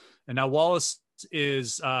Wallace, and now Wallace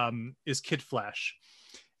is Kid Flash,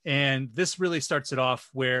 And this really starts it off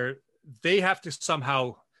where they have to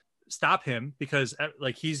somehow stop him because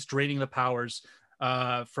like he's draining the powers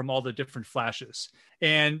from all the different flashes.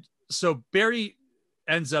 And so Barry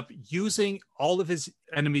ends up using all of his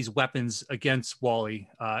enemies' weapons against Wally,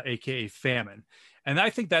 aka Famine. And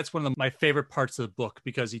I think that's one of my favorite parts of the book,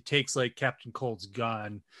 because he takes like Captain Cold's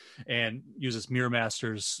gun and uses Mirror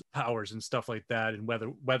Master's powers and stuff like that, and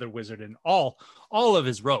Weather Wizard and all of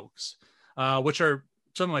his rogues, which are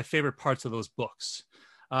some of my favorite parts of those books.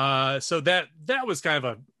 So that was kind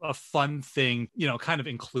of a fun thing, kind of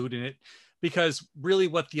include in it, because really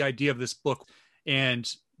what the idea of this book,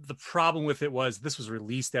 and the problem with it was this was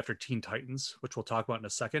released after Teen Titans, which we'll talk about in a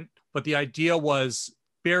second. But the idea was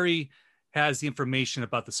Barry has the information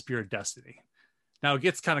about the Spear of Destiny. Now it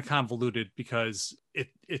gets kind of convoluted because it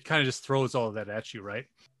kind of just throws all of that at you, right?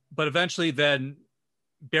 But eventually then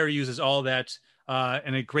Barry uses all of that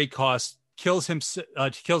and at great cost kills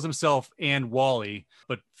himself and Wally,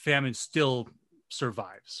 but Famine still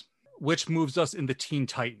survives, which moves us into Teen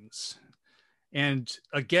Titans. And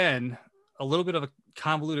again, a little bit of a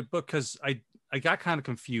convoluted book because I got kind of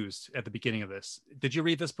confused at the beginning of this. Did you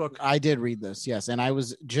read this book? I did read this, yes. And I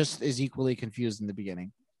was just as equally confused in the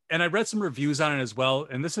beginning. And I read some reviews on it as well.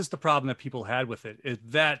 And this is the problem that people had with it, is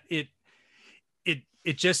that it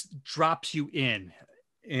just drops you in,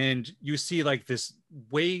 and you see like this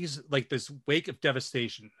wake of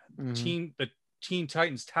devastation. Mm-hmm. The Teen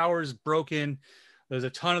Titans Tower is broken. There's a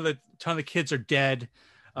ton of the kids are dead.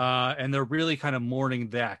 And they're really kind of mourning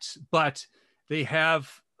that, but they have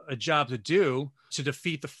a job to do to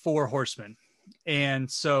defeat the Four Horsemen. And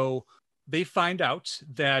so they find out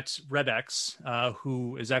that Red X,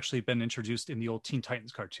 who has actually been introduced in the old Teen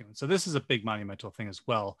Titans cartoon. So this is a big monumental thing as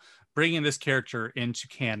well, bringing this character into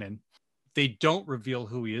canon. They don't reveal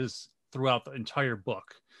who he is throughout the entire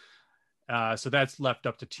book. So that's left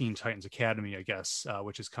up to Teen Titans Academy, I guess,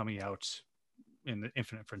 which is coming out in the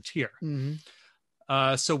Infinite Frontier. Mm-hmm.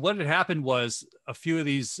 So what had happened was a few of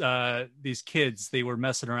these kids, they were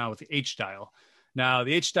messing around with the H dial. Now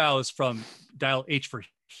the H dial is from Dial H for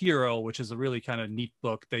Hero, which is a really kind of neat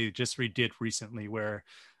book they just redid recently, where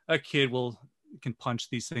a kid can punch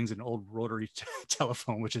these things in an old rotary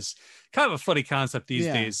telephone, which is kind of a funny concept these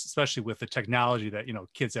days, especially with the technology that,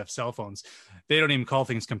 kids have cell phones. They don't even call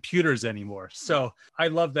things computers anymore. So I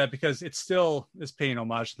love that because it still is paying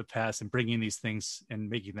homage to the past and bringing these things and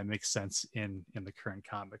making them make sense in the current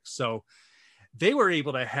comics. So they were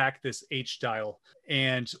able to hack this H dial,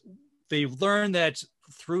 and they learned that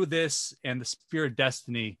through this and the Spear of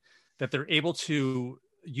Destiny, that they're able to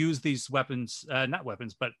use these weapons, not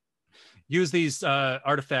weapons, but use these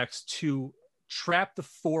artifacts to trap the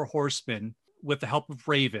Four Horsemen with the help of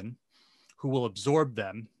Raven, who will absorb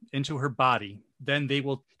them into her body. Then they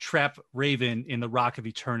will trap Raven in the Rock of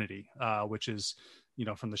Eternity, which is,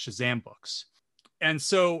 from the Shazam books. And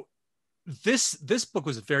so this book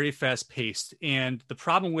was very fast paced. And the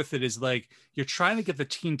problem with it is like, you're trying to get the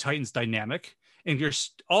Teen Titans dynamic, and you're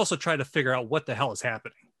also trying to figure out what the hell is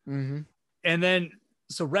happening. Mm-hmm. And then,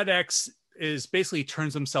 so Red X is basically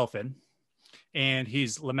turns himself in, and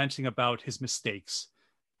he's lamenting about his mistakes.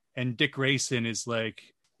 And Dick Grayson is like,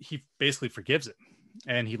 he basically forgives him,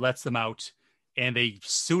 and he lets them out, and they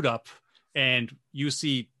suit up, and you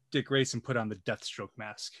see Dick Grayson put on the Deathstroke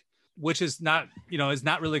mask, which is not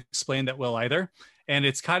really explained that well either. And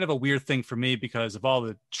it's kind of a weird thing for me because of all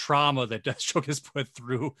the trauma that Deathstroke has put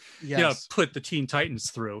through, put the Teen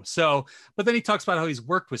Titans through. So, but then he talks about how he's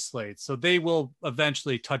worked with Slade. So they will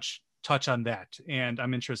eventually touch on that. And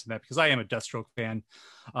I'm interested in that because I am a Deathstroke fan.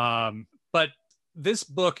 But this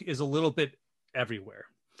book is a little bit everywhere,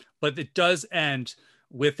 but it does end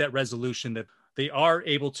with that resolution that they are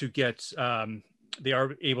able to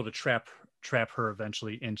trap her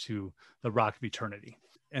eventually into the Rock of Eternity.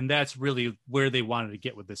 And that's really where they wanted to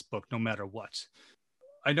get with this book, no matter what.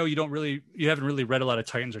 I know you haven't really read a lot of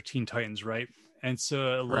Titans or Teen Titans, right? And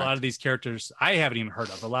so a lot of these characters I haven't even heard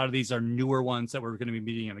of. A lot of these are newer ones that we're going to be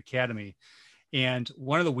meeting in Academy. And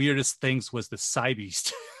one of the weirdest things was the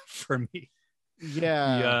Cybeast for me.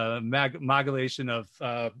 Yeah. The amalgamation of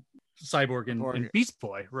Cyborg and Beast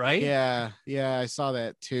Boy, right? Yeah. I saw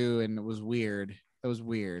that too, and it was weird. It was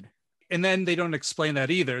weird. And then they don't explain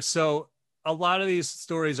that either. So a lot of these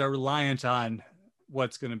stories are reliant on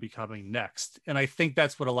what's going to be coming next. And I think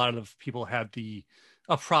that's what a lot of people had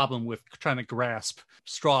a problem with trying to grasp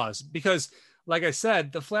straws, because like I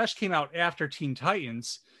said, the Flash came out after Teen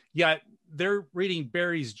Titans, yet they're reading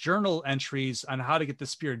Barry's journal entries on how to get the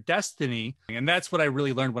Spear of Destiny. And that's what I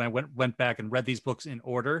really learned when I went back and read these books in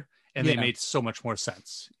order, and they made so much more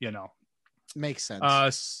sense, Makes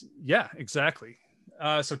sense. Yeah, exactly.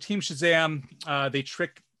 So Team Shazam, they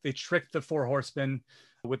trick the Four Horsemen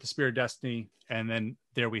with the Spear of Destiny, and then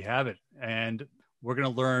there we have it. And we're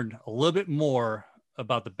going to learn a little bit more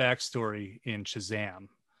about the backstory in Shazam.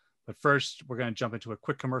 But first, we're going to jump into a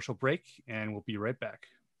quick commercial break, and we'll be right back.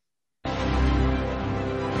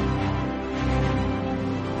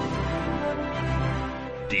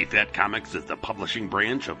 DFAT Comics is the publishing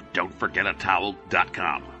branch of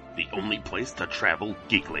Don'tForgetATowel.com, the only place to travel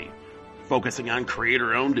geekly. Focusing on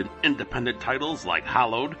creator-owned and independent titles like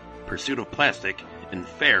Hollowed, Pursuit of Plastic, and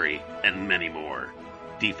Fairy, and many more.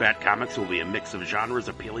 DFAT Comics will be a mix of genres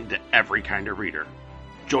appealing to every kind of reader.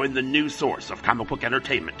 Join the new source of comic book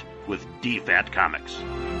entertainment with DFAT Comics.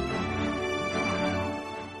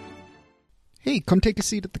 Hey, come take a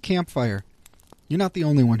seat at the campfire. You're not the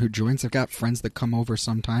only one who joins. I've got friends that come over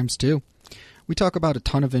sometimes, too. We talk about a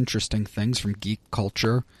ton of interesting things from geek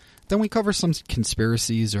culture. Then we cover some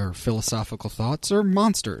conspiracies or philosophical thoughts or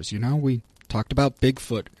monsters, We talked about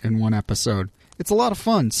Bigfoot in one episode. It's a lot of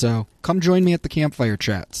fun, so come join me at the Campfire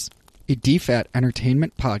Chats, a DFAT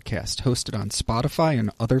entertainment podcast hosted on Spotify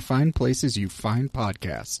and other fine places you find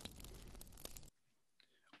podcasts.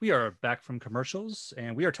 We are back from commercials,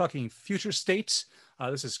 and we are talking Future State.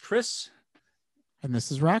 This is Chris. And this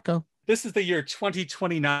is Rocco. This is the year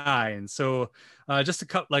 2029. So just to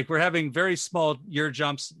cut, we're having very small year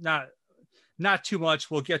jumps, not too much.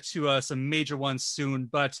 We'll get to some major ones soon,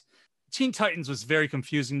 but Teen Titans was very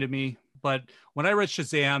confusing to me. But when I read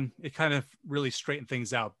Shazam, it kind of really straightened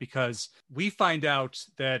things out, because we find out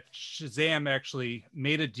that Shazam actually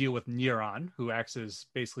made a deal with Neron, who acts as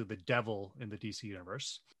basically the devil in the DC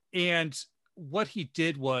universe. And what he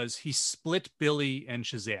did was he split Billy and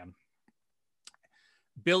Shazam.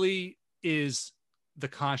 Billy is the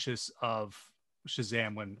conscious of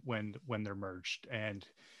Shazam when they're merged. And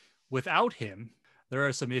without him, there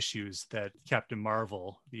are some issues that Captain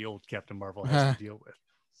Marvel, the old Captain Marvel, has to deal with.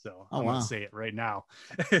 So I'm going to say it right now.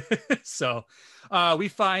 So we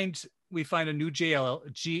find a new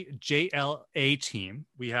JLA team.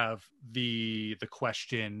 We have the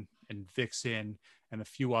Question and Vixen and a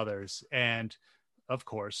few others, and of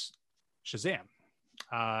course Shazam.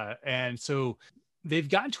 And so they've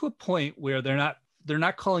gotten to a point where they're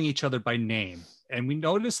not calling each other by name, and we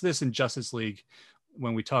notice this in Justice League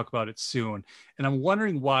when we talk about it soon. And I'm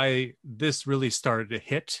wondering why this really started to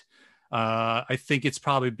hit. I think it's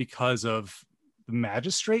probably because of the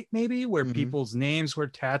Magistrate, maybe, where people's names were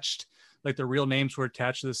attached, like their real names were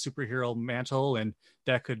attached to the superhero mantle, and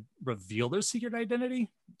that could reveal their secret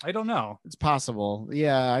identity. I don't know. It's possible.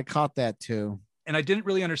 Yeah, I caught that too. And I didn't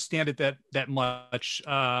really understand it that much.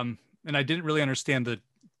 And I didn't really understand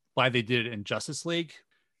why they did it in Justice League.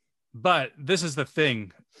 But this is the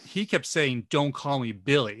thing. He kept saying, "Don't call me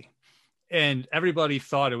Billy." And everybody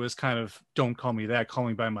thought it was kind of, "Don't call me that, call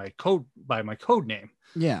me by my code name."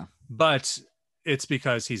 Yeah. But it's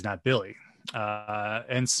because he's not Billy.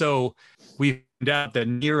 And so we found out that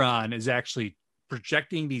Neron is actually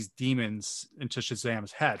projecting these demons into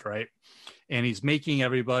Shazam's head, right? And he's making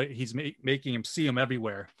making him see them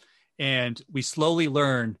everywhere. And we slowly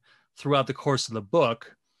learn throughout the course of the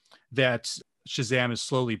book that Shazam is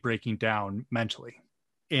slowly breaking down mentally.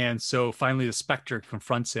 And so finally the Spectre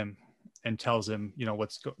confronts him and tells him,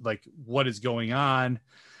 what is going on?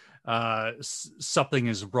 Something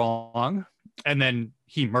is wrong. And then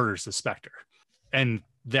he murders the Spectre. And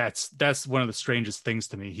that's one of the strangest things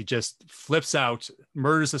to me. He just flips out,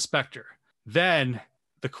 murders the Spectre. Then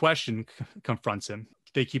the Question confronts him.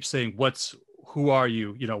 They keep saying, who are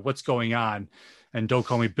you? What's going on? And "Don't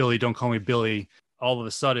call me Billy, don't call me Billy." All of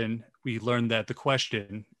a sudden, we learn that the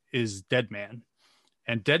Question is Deadman.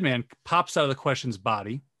 And Deadman pops out of the Question's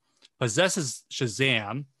body, possesses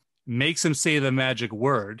Shazam, makes him say the magic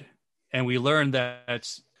word. And we learn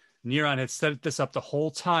that Neron had set this up the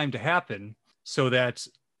whole time to happen so that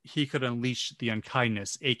he could unleash the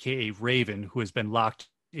unkindness, aka Raven, who has been locked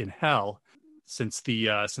in hell since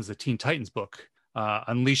the Teen Titans book,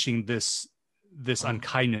 unleashing this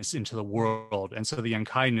unkindness into the world. And so the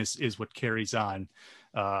unkindness is what carries on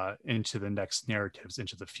into the next narratives,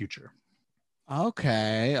 into the future.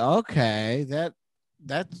 Okay.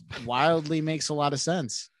 That wildly makes a lot of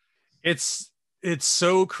sense. It's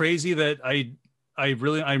so crazy that I'm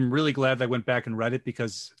really glad that I went back and read it,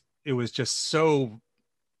 because it was so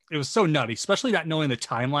nutty, especially not knowing the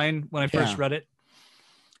timeline when I first read it.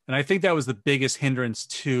 And I think that was the biggest hindrance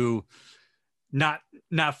to not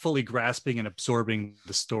fully grasping and absorbing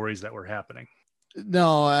the stories that were happening.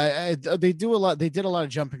 No, they did a lot of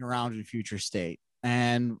jumping around in Future State,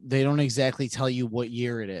 and they don't exactly tell you what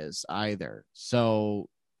year it is either. So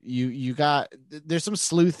there's some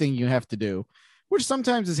sleuthing you have to do which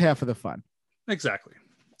sometimes is half of the fun. Exactly.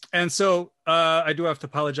 And so I do have to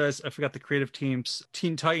apologize. I forgot the creative teams.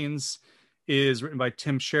 Teen Titans is written by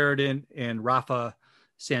Tim Sheridan and Rafa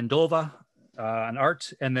Sandova on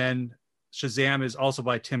art. And then Shazam is also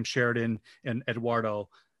by Tim Sheridan and Eduardo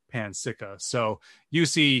Pansica. So you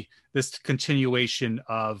see this continuation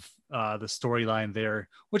of the storyline there,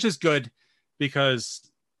 which is good because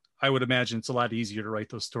I would imagine it's a lot easier to write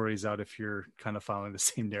those stories out if you're kind of following the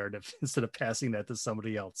same narrative instead of passing that to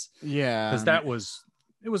somebody else. Yeah. Because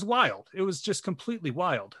it was wild. It was just completely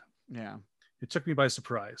wild. Yeah. It took me by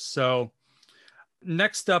surprise. So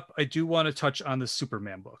next up, I do want to touch on the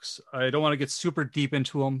Superman books. I don't want to get super deep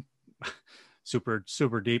into them. super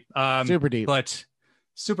deep. Super deep. But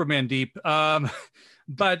Superman deep.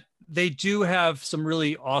 But they do have some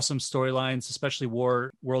really awesome storylines, especially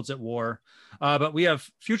Worlds at War. But we have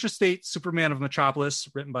Future State Superman of Metropolis,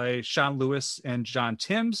 written by Sean Lewis and John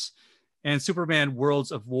Timms, and Superman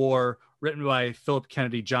Worlds of War, written by Philip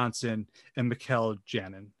Kennedy Johnson and Mikel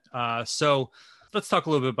Janin. So let's talk a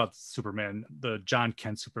little bit about Superman, the John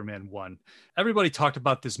Kent Superman 1. Everybody talked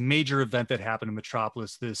about this major event that happened in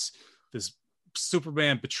Metropolis. This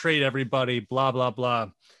Superman betrayed everybody, blah, blah,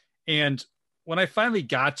 blah. And when I finally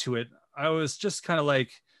got to it, I was just kind of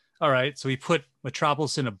like, all right, so he put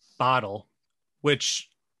Metropolis in a bottle, which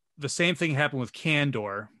the same thing happened with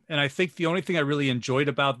Kandor. And I think the only thing I really enjoyed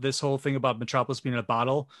about this whole thing about Metropolis being in a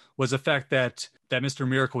bottle was the fact that Mr.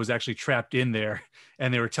 Miracle was actually trapped in there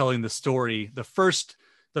and they were telling the story, the first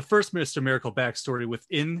Mr. Miracle backstory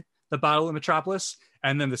within the bottle of Metropolis.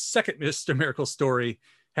 And then the second Mr. Miracle story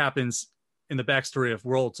happens in the backstory of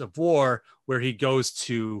Worlds of War, where he goes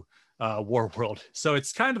to War World. So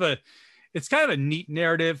it's kind of a neat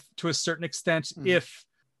narrative to a certain extent.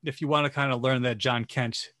 If you want to kind of learn that John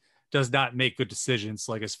Kent does not make good decisions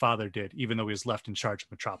like his father did, even though he was left in charge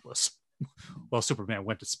of Metropolis while Superman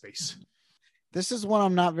went to space. This is one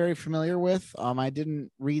I'm not very familiar with. I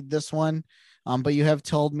didn't read this one, but you have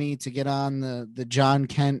told me to get on the John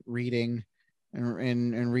Kent reading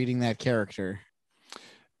and reading that character.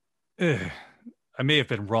 I may have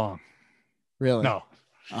been wrong. Really? No,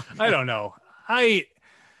 I don't know.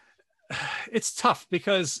 It's tough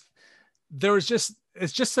because it's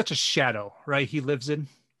just such a shadow, right? He lives in.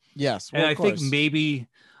 Yes. Well, and I think maybe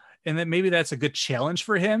that's a good challenge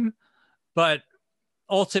for him, but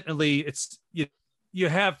ultimately it's, you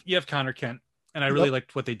have Connor Kent, and I really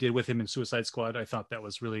liked what they did with him in Suicide Squad. I thought that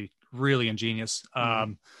was really, really ingenious.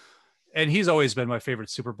 And he's always been my favorite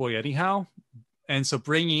Superboy anyhow. And so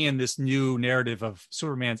bringing in this new narrative of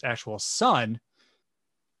Superman's actual son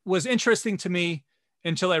was interesting to me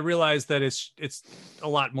until I realized that it's a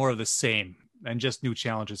lot more of the same and just new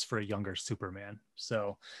challenges for a younger Superman.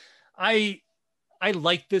 So I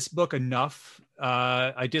liked this book enough.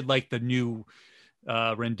 I did like the new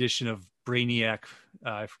rendition of Brainiac.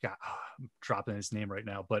 I forgot, I'm dropping his name right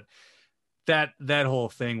now, but that whole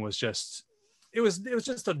thing was just, it was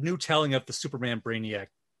just a new telling of the Superman Brainiac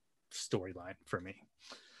storyline for me.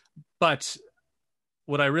 But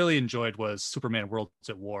what I really enjoyed was Superman Worlds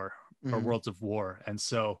at War, or Worlds of War. And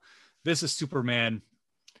so this is Superman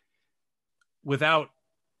without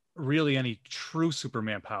really any true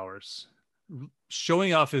Superman powers,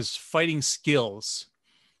 showing off his fighting skills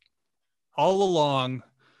all along,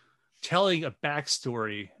 telling a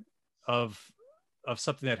backstory of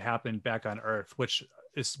something that happened back on Earth, which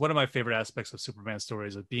is one of my favorite aspects of Superman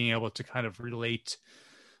stories, of being able to kind of relate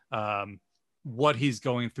what he's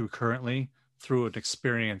going through currently through an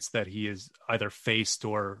experience that he is either faced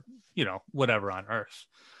or, whatever on Earth.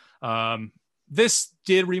 This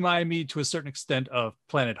did remind me to a certain extent of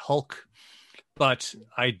Planet Hulk, but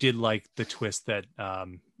I did like the twist that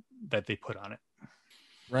they put on it.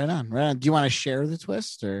 Right on. Do you want to share the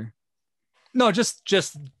twist or? No, just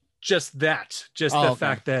that. The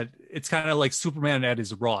fact that it's kind of like Superman at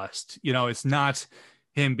his rawest. It's not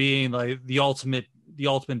him being like the ultimate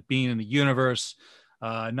being in the universe.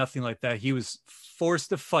 Nothing like that. He was forced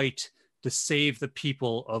to fight to save the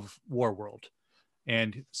people of Warworld.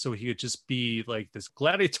 And so he would just be like this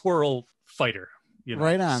gladiatorial fighter.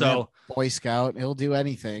 Right on. So Boy Scout, he'll do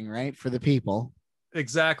anything, right, for the people.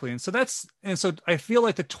 Exactly. And so I feel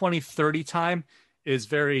like the 2030 time is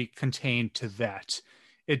very contained to that.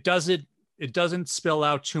 It doesn't spill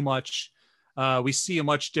out too much. We see a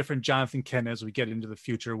much different Jonathan Kent as we get into the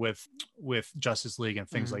future with Justice League and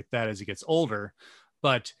things like that as he gets older.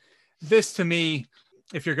 But this, to me,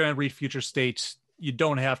 if you're going to read Future State, you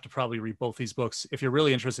don't have to probably read both these books. If you're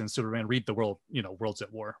really interested in Superman, read the Worlds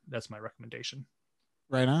at War. That's my recommendation.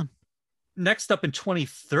 Right on. Next up in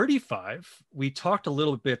 2035, we talked a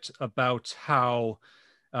little bit about how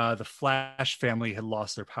The Flash family had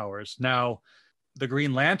lost their powers. Now, the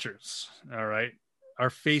Green Lanterns, all right, are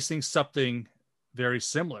facing something very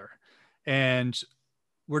similar. And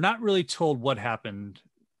we're not really told what happened.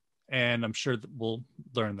 And I'm sure that we'll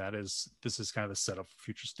learn that as this is kind of the setup for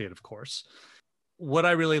Future State, of course. What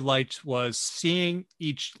I really liked was seeing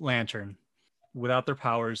each lantern without their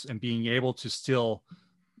powers and being able to still,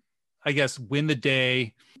 I guess, win the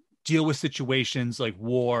day, deal with situations like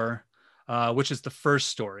war, which is the first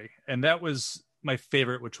story. And that was my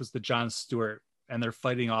favorite, which was the John Stewart, and they're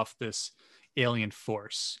fighting off this alien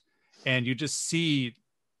force. And you just see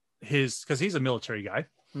because he's a military guy,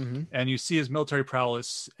 and you see his military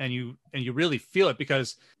prowess, and you really feel it,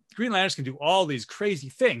 because Green Lanterns can do all these crazy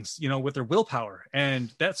things, with their willpower.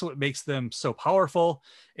 And that's what makes them so powerful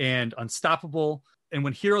and unstoppable. And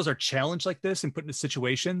when heroes are challenged like this and put into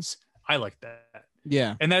situations, I like that.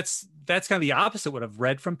 Yeah. And that's kind of the opposite what I've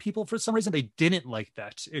read from people. For some reason, they didn't like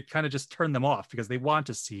that. It kind of just turned them off because they want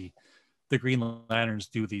to see the Green Lanterns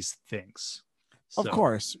do these things. Of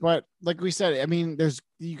course. But like we said, I mean,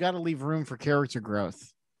 you got to leave room for character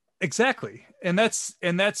growth. Exactly. And that's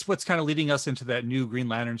what's kind of leading us into that new Green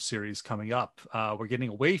Lantern series coming up. We're getting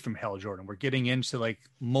away from Hal Jordan. We're getting into like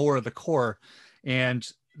more of the core. And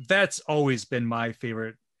that's always been my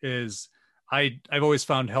favorite. Is I've always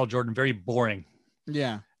found Hal Jordan very boring.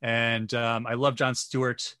 Yeah. And I love John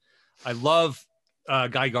Stewart. I love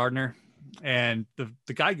Guy Gardner. And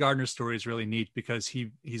the Guy Gardner story is really neat because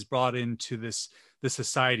he's brought into this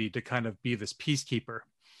society to kind of be this peacekeeper.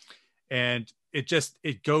 And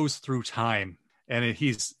it goes through time, and it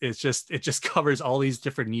just covers all these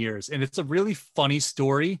different years, and it's a really funny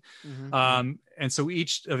story. And so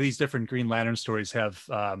each of these different Green Lantern stories have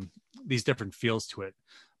these different feels to it.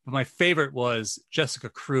 But my favorite was Jessica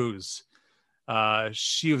Cruz.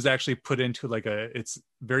 She was actually put into it's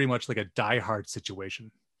very much like a Die Hard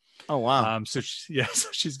situation. Oh wow. So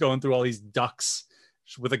she's going through all these ducks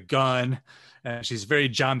with a gun, and she's very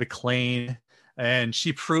John McClane. And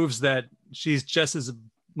she proves that she's just as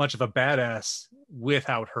much of a badass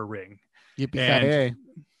without her ring. Yippee-ki-yay.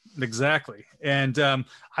 Exactly. And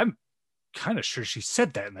I'm kind of sure she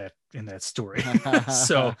said that in that story.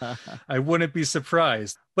 So I wouldn't be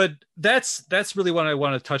surprised. But that's really what I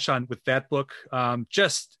want to touch on with that book.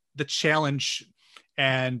 Just the challenge.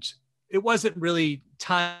 And it wasn't really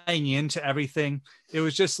tying into everything. It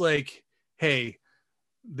was just like, hey,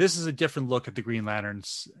 this is a different look at the Green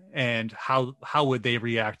Lanterns, and how would they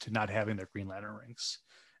react to not having their Green Lantern rings.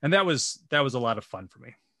 And that was a lot of fun for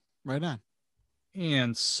me. Right on.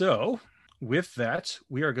 And so with that,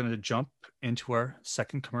 we are going to jump into our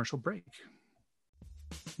second commercial break.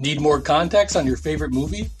 Need more context on your favorite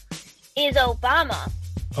movie? Is Obama.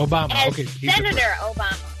 As okay. Senator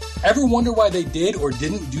Obama. Ever wonder why they did or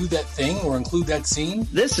didn't do that thing or include that scene?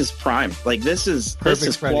 This is prime. This is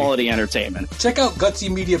quality entertainment. Check out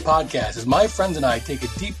Gutsy Media Podcast as my friends and I take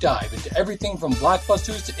a deep dive into everything from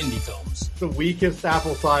blockbusters to indie films. The weakest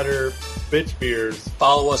apple cider bitch beers.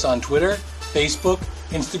 Follow us on Twitter, Facebook,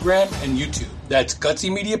 Instagram, and YouTube. That's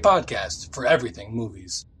Gutsy Media Podcast for everything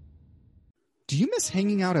movies. Do you miss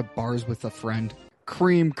hanging out at bars with a friend?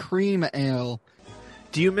 Cream ale.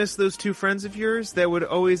 Do you miss those two friends of yours that would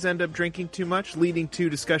always end up drinking too much, leading to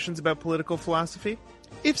discussions about political philosophy?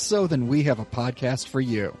 If so, then we have a podcast for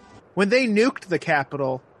you. When they nuked the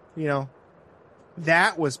Capitol,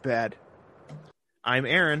 that was bad. I'm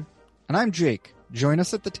Aaron. And I'm Jake. Join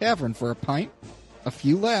us at the tavern for a pint, a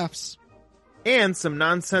few laughs, and some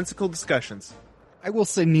nonsensical discussions. I will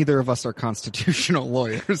say neither of us are constitutional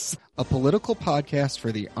lawyers. A political podcast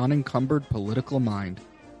for the unencumbered political mind.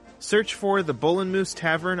 Search for the Bull and Moose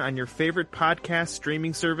Tavern on your favorite podcast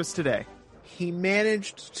streaming service today. He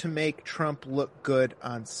managed to make Trump look good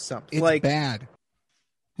on something. It's bad.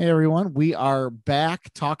 Hey, everyone. We are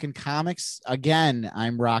back talking comics again.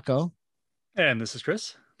 I'm Rocco. And this is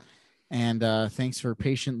Chris. And thanks for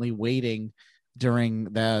patiently waiting during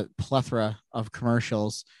the plethora of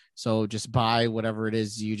commercials. So just buy whatever it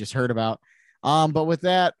is you just heard about. But with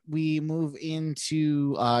that, we move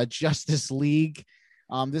into Justice League.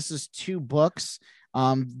 This is 2 books.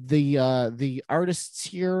 The artists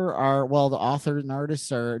here are, the author and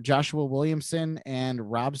artists are Joshua Williamson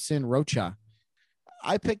and Robson Rocha.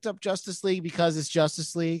 I picked up Justice League because it's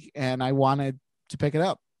Justice League and I wanted to pick it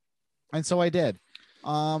up. And so I did.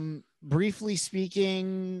 Briefly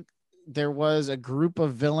speaking, there was a group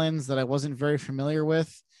of villains that I wasn't very familiar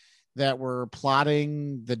with that were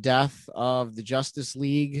plotting the death of the Justice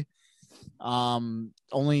League.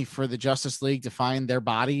 Only for the Justice League to find their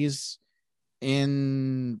bodies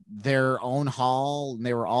in their own hall, and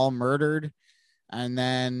they were all murdered. And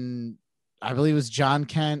then I believe it was John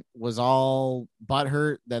Kent was all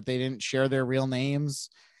butthurt that they didn't share their real names,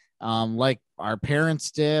 like our parents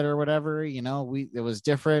did or whatever. You know, it was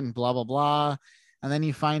different and blah blah blah. And then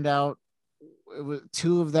you find out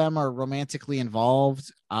two of them are romantically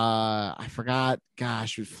involved. I forgot.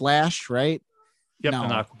 Gosh, Flash, right? Yep, no. An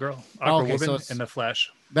Aquawoman, so and the Flash.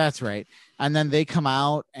 That's right. And then they come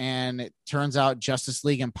out, and it turns out Justice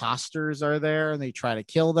League imposters are there, and they try to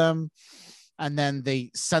kill them. And then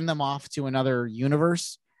they send them off to another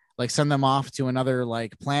universe, like send them off to another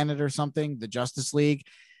like planet or something, the Justice League.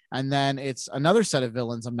 And then it's another set of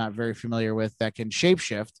villains I'm not very familiar with that can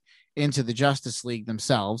shapeshift into the Justice League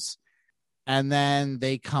themselves. And then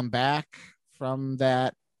they come back from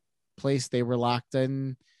that place they were locked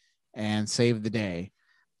in and save the day.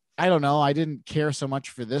 I don't know. I didn't care so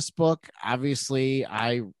much for this book. Obviously,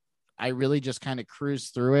 I really just kind of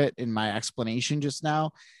cruised through it in my explanation just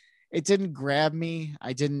now. It didn't grab me.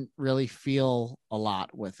 I didn't really feel a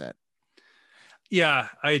lot with it. Yeah,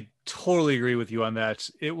 I totally agree with you on that.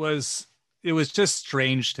 It was just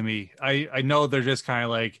strange to me. I know they're just kind of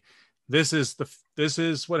like, this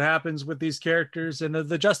is what happens with these characters in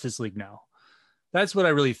the Justice League now. That's what I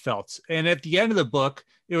really felt. And at the end of the book,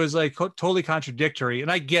 it was like totally contradictory. And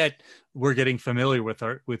I get we're getting familiar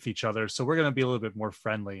with each other, so we're going to be a little bit more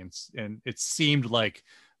friendly. And it seemed like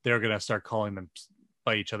they're going to start calling them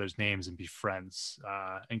by each other's names and be friends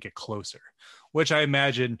and get closer, which I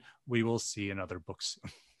imagine we will see in other books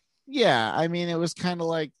soon. Yeah, I mean, it was kind of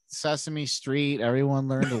like Sesame Street. Everyone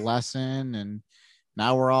learned a lesson, and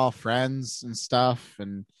now we're all friends and stuff.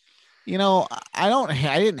 And you know, I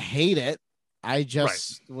didn't hate it. I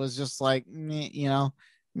just was just like, meh, you know,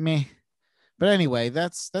 meh. But anyway,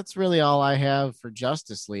 that's really all I have for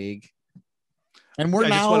Justice League. And we're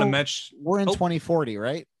we're in 2040,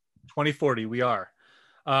 right? 2040, we are.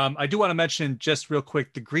 I do want to mention just real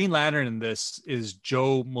quick, the Green Lantern in this is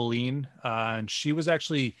Jo Mullein, and she was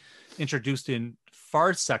actually introduced in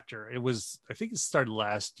Far Sector. I think it started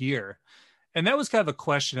last year. And that was kind of a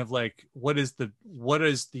question of like, what is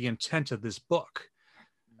the intent of this book?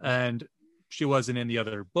 And she wasn't in the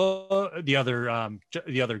other book, the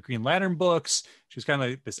other Green Lantern books. She was kind of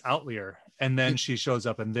like this outlier. And then she shows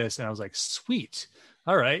up in this, and I was like, sweet.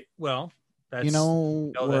 All right. Well, that's,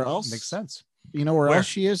 where else makes sense. You know where else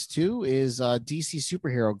she is too is DC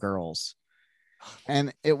Superhero Girls.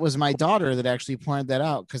 And it was my daughter that actually pointed that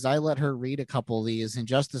out, because I let her read a couple of these in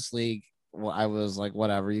Justice League. Well, I was like,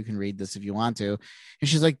 whatever, you can read this if you want to. And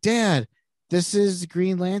she's like, Dad, this is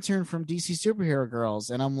Green Lantern from DC Superhero Girls.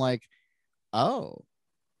 And I'm like, oh,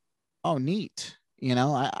 neat. You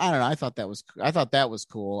know, I don't know. I thought that was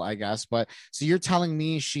cool, I guess. But so you're telling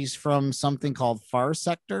me she's from something called Far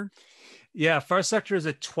Sector? Yeah, Far Sector is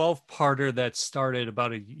a 12-parter that started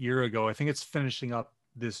about a year ago. I think it's finishing up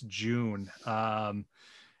this June.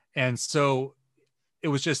 And so it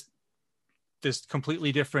was just this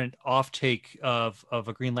completely different off take of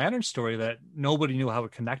a Green Lantern story that nobody knew how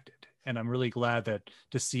it connected. And I'm really glad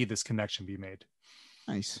to see this connection be made.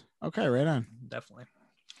 Nice. Okay, right on. Definitely.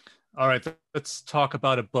 All right, let's talk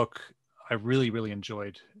about a book I really, really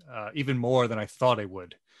enjoyed, even more than I thought I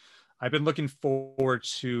would. I've been looking forward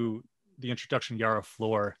to the introduction of Yara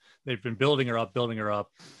Flor. They've been building her up.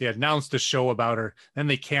 They announced a show about her, then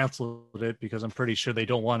they canceled it because I'm pretty sure they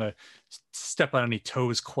don't want to step on any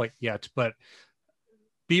toes quite yet. But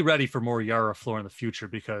be ready for more Yara Flor in the future,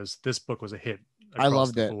 because this book was a hit. I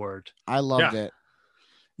loved it. I loved it.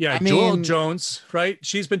 Yeah, Joel Jones, right?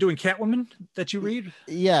 She's been doing Catwoman that you read?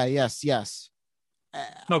 Yeah, yes.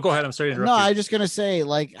 No, go ahead. I'm sorry to interrupt. No, you. I was just gonna say,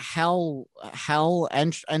 like, Hell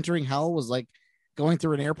entering Hell was like going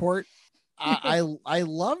through an airport. I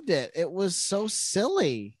loved it. It was so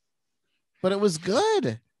silly, but it was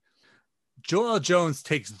good. Joel Jones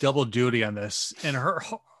takes double duty on this, and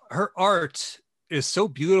her art is so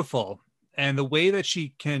beautiful, and the way that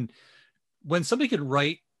she can, when somebody can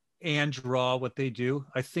write and draw what they do,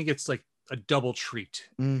 I think it's like a double treat.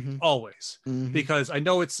 Always, because I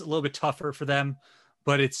know it's a little bit tougher for them,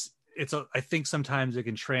 but I think sometimes it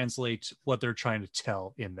can translate what they're trying to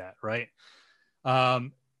tell in that, right?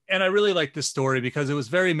 And I really like this story because it was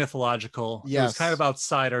very mythological. Yes. It was kind of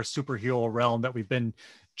outside our superhero realm that we've been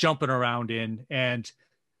jumping around in. And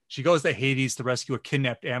she goes to Hades to rescue a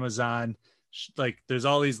kidnapped Amazon. Like, there's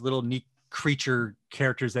all these little neat creature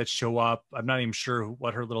characters that show up. I'm not even sure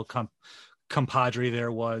what her little compadre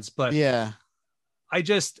there was, but yeah, I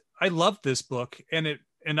loved this book, and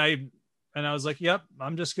I was like, yep,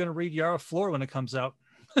 I'm just going to read Yara Flor when it comes out.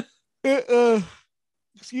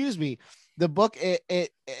 Excuse me. The book, it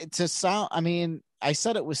to sound, I mean, I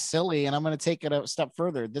said it was silly, and I'm going to take it a step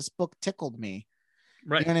further. This book tickled me.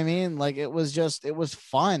 Right. You know what I mean? Like it was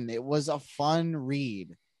fun. It was a fun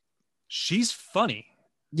read. She's funny.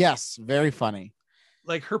 Yes, very funny.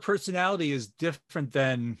 Like her personality is different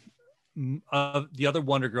than the other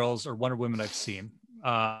Wonder Girls or Wonder Women I've seen.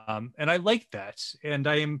 And I like that. And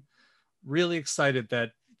I am really excited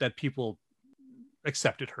that people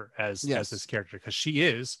accepted her as this character, because she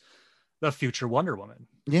is the future Wonder Woman.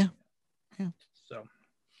 Yeah.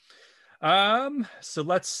 So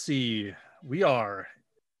let's see. We are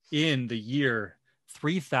in the year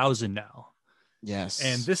 3000 now. Yes.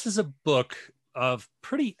 And this is a book of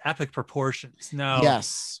pretty epic proportions. Now,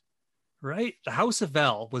 yes. Right? The House of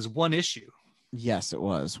L was one issue. Yes, it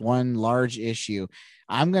was one large issue.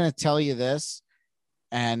 I'm going to tell you this,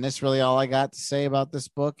 and this really all I got to say about this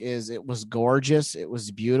book is it was gorgeous. It was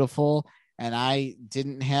beautiful. And I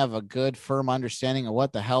didn't have a good, firm understanding of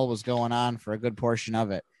what the hell was going on for a good portion of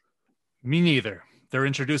it. Me neither. They're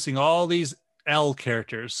introducing all these L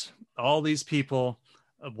characters, all these people.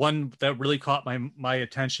 One that really caught my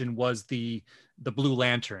attention was the Blue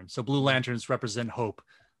Lantern. So Blue Lanterns represent hope.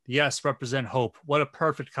 The S represent hope. What a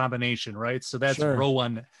perfect combination, right? So that's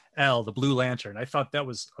Rowan L, the Blue Lantern. I thought that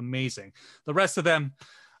was amazing. The rest of them,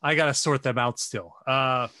 I got to sort them out still.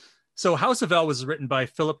 So House of L was written by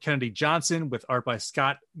Philip Kennedy Johnson with art by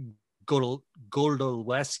Scott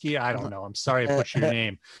Godolewski. I don't know. I'm sorry I butchered your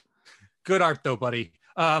name. Good art though, buddy.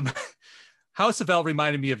 House of L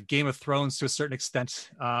reminded me of Game of Thrones to a certain extent.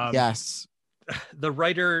 Yes. The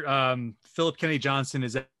writer, Philip Kennedy Johnson,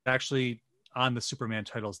 is actually on the Superman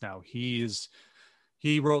titles now. He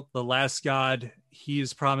wrote The Last God. He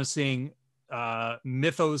is promising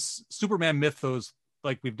Superman mythos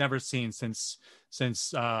like we've never seen since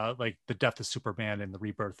like the death of Superman and the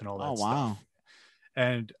rebirth and all that stuff. Wow.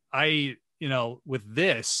 And with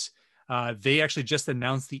this, they actually just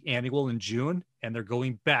announced the annual in June, and they're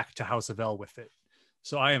going back to House of L with it.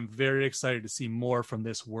 So I am very excited to see more from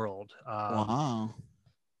this world. Wow.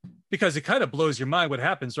 Because it kind of blows your mind what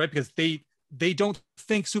happens, right? Because they don't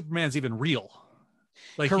think Superman's even real.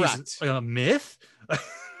 Like correct. He's a myth.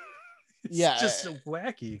 It's just so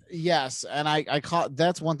wacky. Yes. And I caught,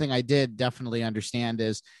 that's one thing I did definitely understand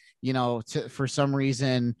is, for some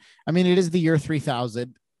reason, I mean, it is the year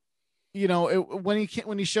 3000, when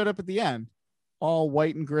he showed up at the end, all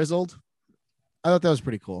white and grizzled, I thought that was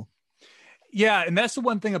pretty cool. Yeah. And that's the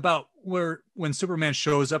one thing about when Superman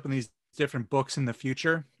shows up in these different books in the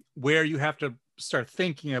future, where you have to start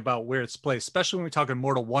thinking about where it's placed, especially when we talk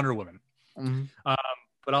Immortal Wonder Woman. Mm-hmm.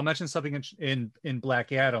 But I'll mention something in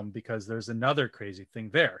Black Adam, because there's another crazy thing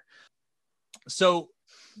there. So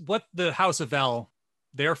what the House of L,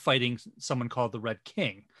 they're fighting someone called the Red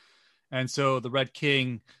King. And so the Red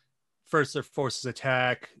King, first their forces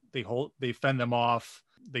attack, they fend them off,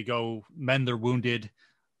 they go mend their wounded,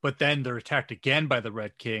 but then they're attacked again by the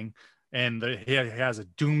Red King, and he has a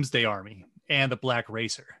doomsday army and the Black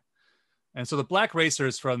Racer. And so the Black Racer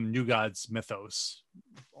is from New Gods mythos,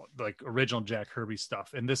 like original Jack Kirby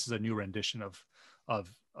stuff. And this is a new rendition of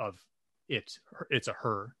it. It's a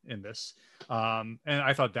her in this. And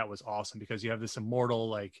I thought that was awesome, because you have this immortal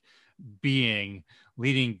like being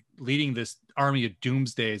leading this army of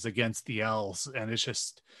doomsdays against the L's. And it's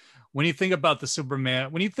just, when you think about Superman,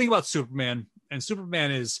 and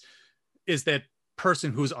Superman is that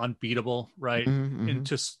person who's unbeatable, right? Mm-hmm. And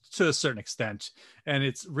to a certain extent, and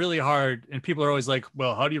it's really hard, and people are always like,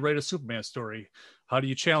 well, how do you write a Superman story? How do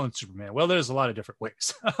you challenge Superman? Well, there's a lot of different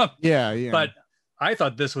ways. yeah But I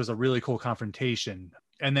thought this was a really cool confrontation.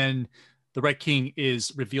 And then the Red King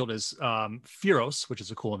is revealed as Feros, which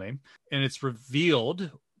is a cool name, and it's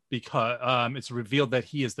revealed that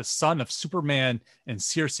he is the son of Superman and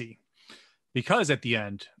Circe, because at the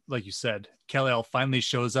end, like you said, Kal-El finally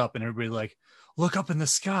shows up, and everybody like, look up in the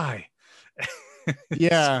sky.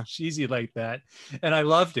 Yeah. It's cheesy like that. And I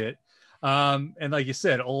loved it. And like you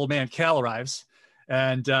said, old man Kal arrives,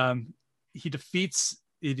 and he defeats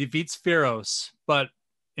Feros, but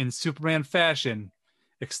in Superman fashion,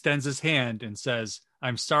 extends his hand and says,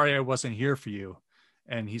 I'm sorry I wasn't here for you.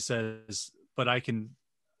 And he says, but I can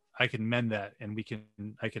mend that, and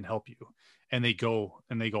I can help you. And they go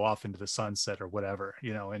off into the sunset or whatever,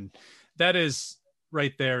 and that is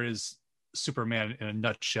right there is Superman in a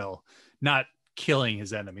nutshell, not killing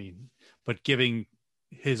his enemy, but giving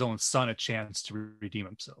his own son a chance to redeem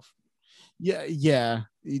himself. Yeah,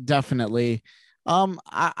 definitely.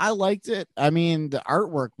 I liked it. I mean, the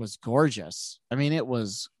artwork was gorgeous. I mean, it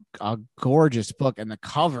was a gorgeous book, and the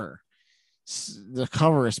cover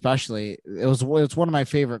especially, it's one of my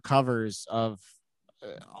favorite covers of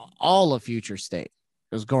all of Future State.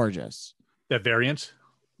 It was gorgeous. That variant.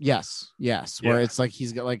 Yes. Where it's like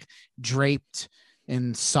he's got like draped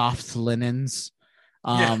in soft linens,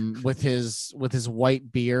 with his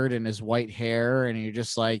white beard and his white hair, and you're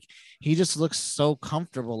just like, he just looks so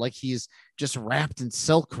comfortable, like he's just wrapped in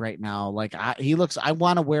silk right now. Like I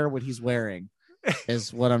want to wear what he's wearing,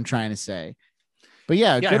 is what I'm trying to say. But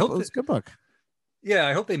yeah, it's a good book. Yeah,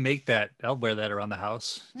 I hope they make that. I'll wear that around the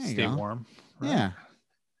house. Stay warm. Right? Yeah,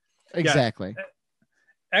 exactly. Yeah.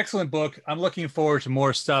 Excellent book. I'm looking forward to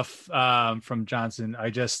more stuff from Johnson.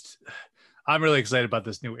 I'm really excited about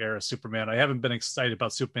this new era of Superman. I haven't been excited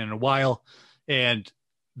about Superman in a while, and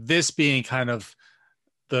this being kind of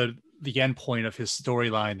the end point of his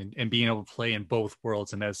storyline and being able to play in both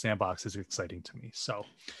worlds in that sandbox is exciting to me. So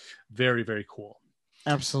very, very cool.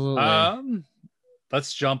 Absolutely.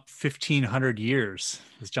 Let's jump 1,500 years.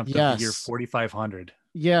 Let's jump to the year 4,500.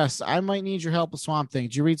 Yes, I might need your help with Swamp Thing.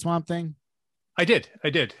 Did you read Swamp Thing? I did.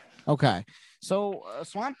 Okay. So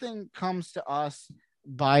Swamp Thing comes to us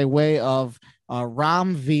by way of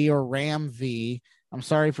Ram V. I'm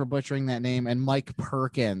sorry for butchering that name, and Mike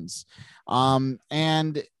Perkins.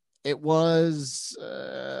 And it was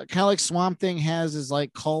kind of like Swamp Thing has his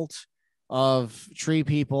like cult of tree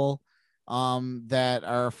people that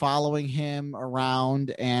are following him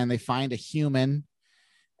around, and they find a human,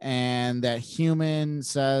 and that human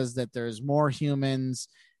says that there's more humans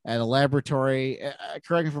at a laboratory.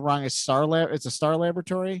 Correct me if I'm wrong. It's a star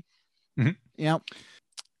laboratory. Mm-hmm. Yep.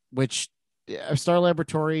 Which Star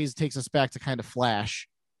Laboratories takes us back to kind of Flash,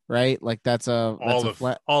 right? Like that's all of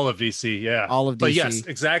DC, yeah. All of DC. But yes,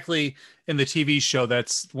 exactly. In the TV show,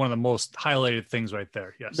 that's one of the most highlighted things right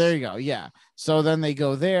there. Yes. There you go. Yeah. So then they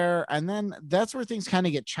go there, and then that's where things kind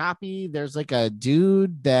of get choppy. There's like a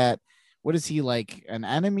dude that, what is he, like an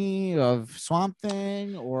enemy of Swamp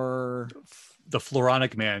Thing or the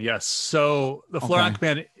Floronic Man? Yes. So the Floronic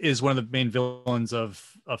Man is one of the main villains of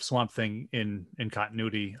Swamp Thing in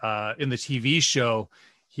continuity. In the TV show,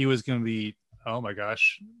 he was going to be, oh my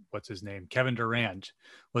gosh, what's his name? Kevin Durant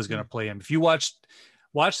was going to play him. If you watch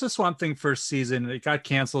the Swamp Thing first season, it got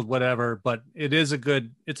canceled, whatever, but it's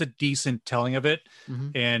a decent telling of it. Mm-hmm.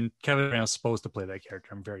 And Kevin Durant was supposed to play that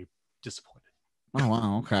character. I'm very disappointed. Oh,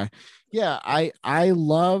 wow. Okay. Yeah. I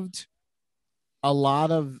loved a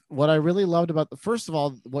lot of what I really loved about first of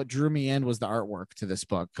all, what drew me in was the artwork to this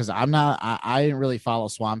book. Cause I didn't really follow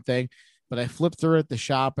Swamp Thing, but I flipped through it at the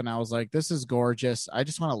shop and I was like, this is gorgeous. I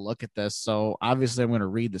just want to look at this. So obviously I'm going to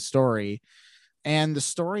read the story, and the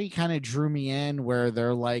story kind of drew me in where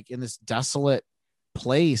they're like in this desolate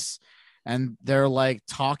place and they're like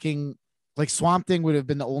talking, like Swamp Thing would have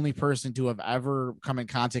been the only person to have ever come in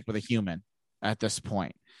contact with a human at this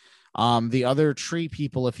point. The other tree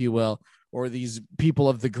people, if you will, or these people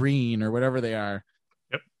of the green or whatever they are.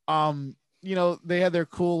 Yep. They had their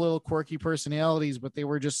cool little quirky personalities, but they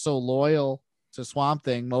were just so loyal to Swamp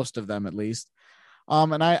Thing, most of them at least.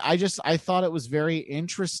 And I thought it was very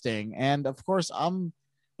interesting. And of course I'm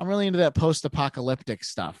really into that post-apocalyptic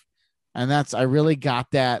stuff. And I really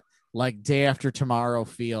got that like Day After Tomorrow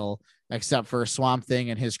feel, except for Swamp Thing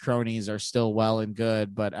and his cronies are still well and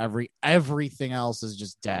good, but everything else is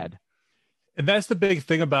just dead. And that's the big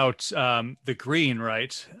thing about the green,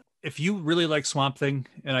 right? If you really like Swamp Thing,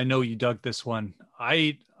 and I know you dug this one,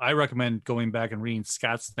 I recommend going back and reading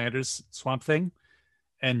Scott Snyder's Swamp Thing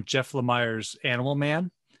and Jeff Lemire's Animal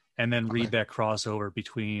Man, and then read that crossover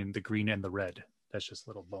between the green and the red. That's just a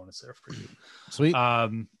little bonus there for you. Sweet.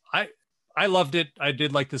 I loved it. I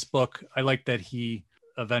did like this book. I like that he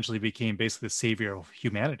eventually became basically the savior of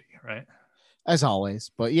humanity, right? As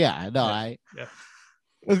always. But yeah, no, I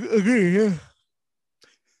agree. Yeah.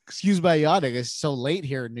 Excuse my yawning. It's so late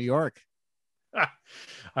here in New York.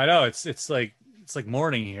 I know it's like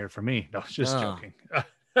morning here for me. No, just joking.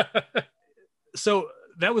 So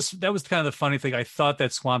that was kind of the funny thing. I thought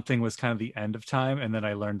that Swamp Thing was kind of the end of time, and then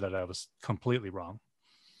I learned that I was completely wrong.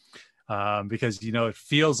 Because it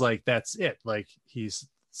feels like that's it. Like he's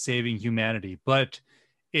saving humanity, but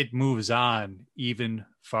it moves on even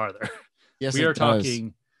farther. Yes, we are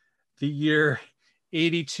talking the year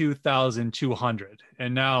 82,200,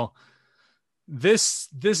 and now this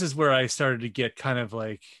is where I started to get kind of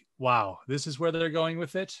like, wow, this is where they're going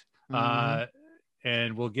with it. Mm-hmm.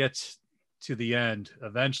 And we'll get to the end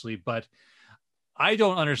eventually, but I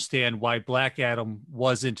don't understand why Black Adam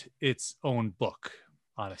wasn't its own book,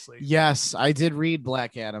 honestly. Yes, I did read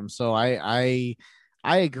Black Adam, so I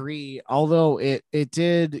agree. Although it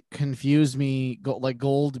did confuse me, like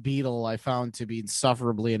Gold Beetle I found to be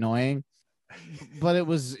insufferably annoying. But it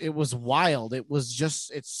was wild.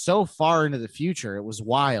 It's so far into the future. It was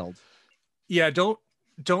wild. Yeah, don't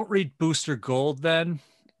read Booster Gold then,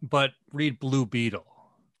 but read Blue Beetle.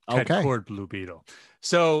 Okay. Cord Blue Beetle.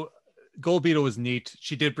 So Gold Beetle was neat.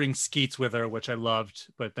 She did bring Skeets with her, which I loved,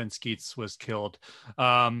 but then Skeets was killed.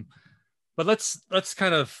 But let's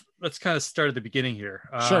kind of start at the beginning here.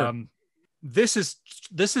 Sure. This is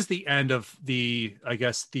the end of the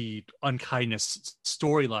unkindness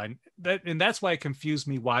storyline. That's why it confused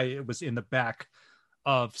me why it was in the back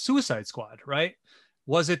of Suicide Squad, right?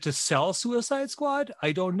 Was it to sell Suicide Squad?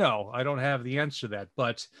 I don't know. I don't have the answer to that.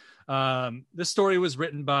 But this story was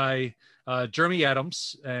written by Jeremy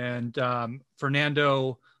Adams and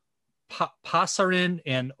Fernando Passarin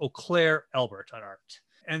and Auclair Albert on art.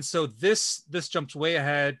 And so this jumps way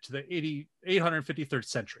ahead to the 853rd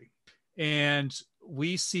century. And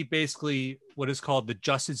we see basically what is called the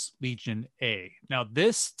Justice Legion A. Now,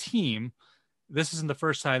 this team, this isn't the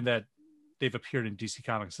first time that they've appeared in DC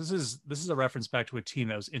Comics. This is a reference back to a team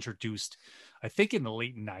that was introduced, I think, in the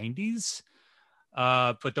late 90s.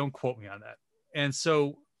 But don't quote me on that. And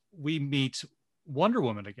so we meet Wonder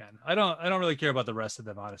Woman again. I don't really care about the rest of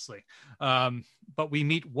them, honestly. But we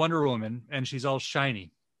meet Wonder Woman, and she's all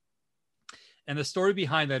shiny. And the story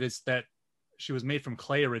behind that is that she was made from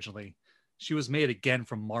clay originally. She was made again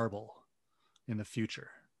from marble in the future.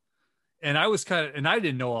 And I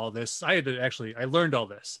didn't know all this. I learned all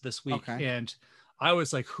this week. Okay. And I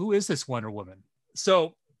was like, who is this Wonder Woman?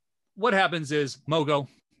 So what happens is Mogo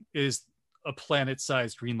is a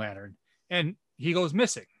planet-sized Green Lantern, and he goes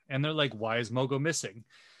missing. And they're like, why is Mogo missing?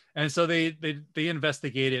 And so they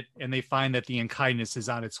investigate it, and they find that the unkindness is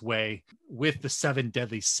on its way with the 7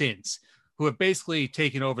 deadly sins, who have basically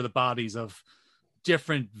taken over the bodies of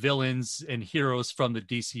different villains and heroes from the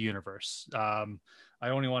DC universe. I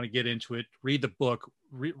only want to get into it. Read the book,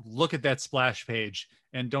 look at that splash page,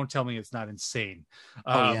 and don't tell me it's not insane.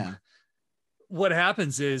 Yeah. What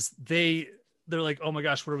happens is they're like, oh my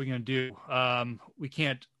gosh, what are we going to do?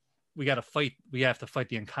 We have to fight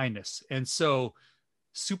the unkindness. And so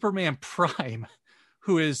Superman Prime,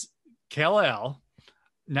 who is Kal-El,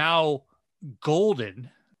 now golden,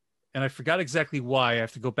 and I forgot exactly why. I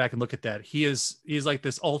have to go back and look at that. He's like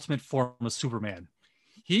this ultimate form of Superman.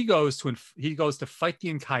 He goes to fight the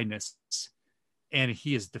unkindness, and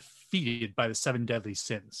he is defeated by the 7 deadly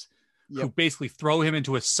sins, who basically throw him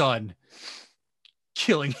into a sun,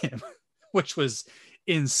 killing him, which was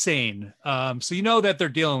insane. So you know that they're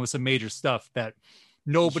dealing with some major stuff that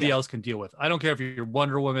nobody else can deal with. I don't care if you're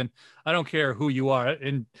Wonder Woman. I don't care who you are.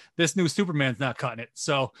 And this new Superman's not cutting it.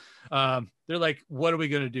 So they're like, what are we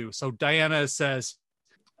going to do? So Diana says,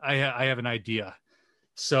 I have an idea.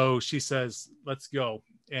 So she says, let's go.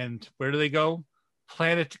 And where do they go?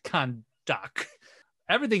 Planet Kahndaq.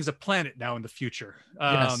 Everything's a planet now in the future.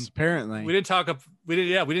 Yes, apparently. We didn't talk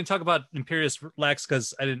about Imperious Lex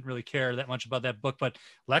because I didn't really care that much about that book, but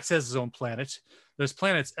Lex has his own planet. There's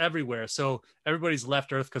planets everywhere. So everybody's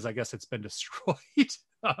left Earth because I guess it's been destroyed.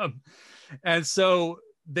 And so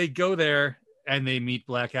they go there and they meet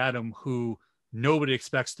Black Adam, who nobody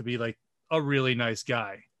expects to be like a really nice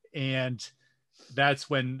guy. And that's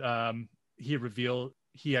when he revealed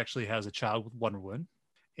he actually has a child with Wonder Woman.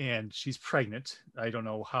 And she's pregnant. I don't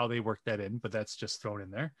know how they worked that in, but that's just thrown in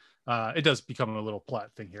there. It does become a little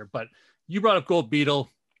plot thing here. But you brought up Gold Beetle.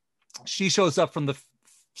 She shows up from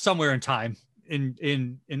somewhere in time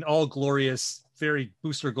in all glorious, very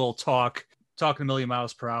Booster Gold talking a million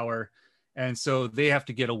miles per hour. And so they have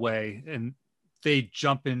to get away, and they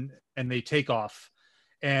jump in and they take off.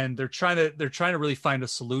 And they're trying to really find a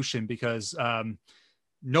solution because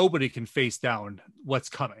nobody can face down what's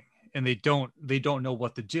coming. And they don't know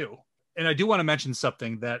what to do. And I do want to mention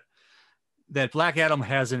something that Black Adam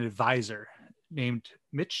has an advisor named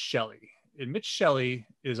Mitch Shelley. And Mitch Shelley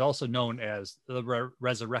is also known as the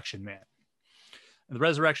Resurrection Man. And the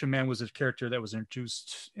Resurrection Man was a character that was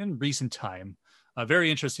introduced in recent time. A very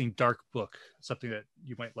interesting dark book, something that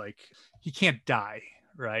you might like. He can't die,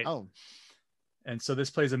 right? Oh. And so this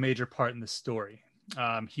plays a major part in the story.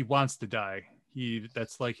 He wants to die.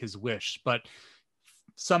 That's like his wish, but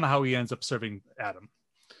somehow he ends up serving Adam.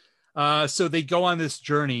 So they go on this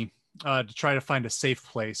journey to try to find a safe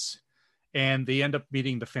place, and they end up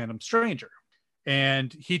meeting the Phantom Stranger.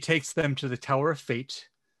 And he takes them to the Tower of Fate,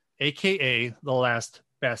 aka the last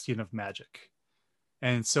bastion of magic.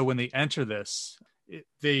 And so when they enter this,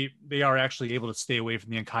 they are actually able to stay away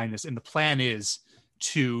from the unkindness. And the plan is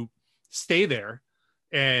to stay there,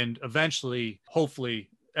 and eventually, hopefully,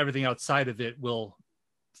 everything outside of it will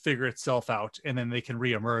figure itself out, and then they can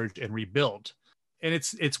reemerge and rebuild. And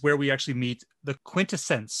it's where we actually meet the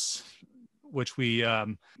Quintessence, which we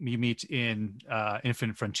meet in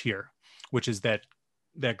Infinite Frontier, which is that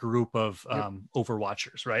group of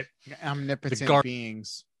Overwatchers, right? Omnipotent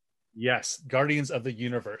beings. Yes, Guardians of the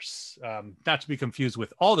Universe. Not to be confused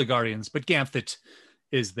with all the Guardians, but Ganthet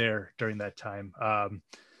is there during that time.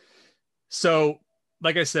 So,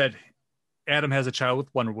 like I said, Adam has a child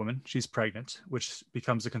with Wonder Woman. She's pregnant, which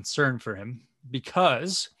becomes a concern for him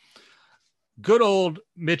because good old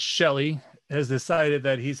Mitch Shelley has decided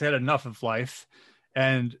that he's had enough of life,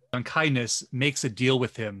 and unkindness makes a deal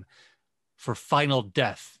with him for final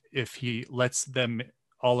death if he lets them,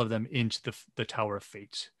 all of them, into the Tower of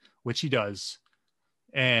Fate, which he does.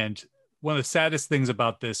 And one of the saddest things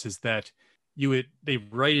about this is that they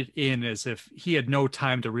write it in as if he had no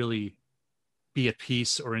time to really be at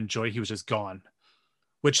peace or enjoy. He was just gone,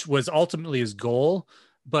 which was ultimately his goal.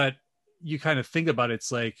 But you kind of think about it,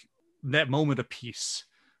 it's like that moment of peace.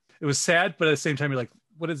 It was sad, but at the same time, you're like,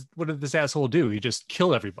 what did this asshole do? He just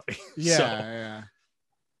killed everybody. Yeah.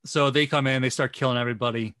 So they come in, they start killing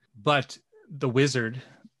everybody. But the wizard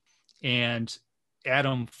and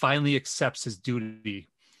Adam finally accepts his duty.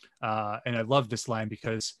 And I love this line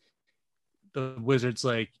because the wizard's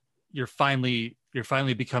like, you're finally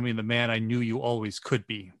becoming the man I knew you always could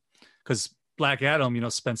be. Because Black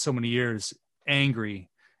Adam, spent so many years angry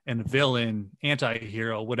and a villain,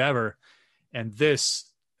 anti-hero, whatever. And this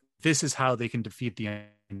is how they can defeat the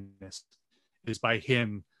unkindness, is by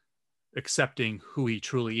him accepting who he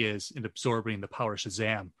truly is and absorbing the power of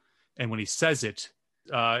Shazam. And when he says it,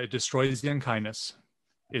 it destroys the unkindness.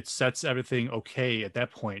 It sets everything okay at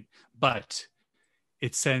that point, but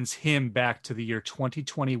it sends him back to the year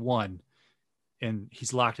 2021, and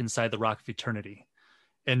he's locked inside the Rock of Eternity.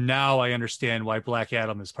 And now I understand why Black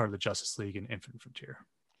Adam is part of the Justice League and Infinite Frontier.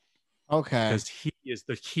 Okay. Because he is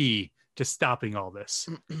the key to stopping all this.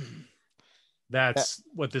 That's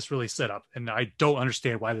what this really set up. And I don't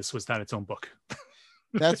understand why this was not its own book.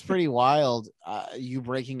 That's pretty wild, you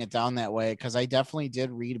breaking it down that way, because I definitely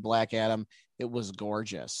did read Black Adam. It was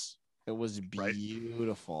gorgeous. It was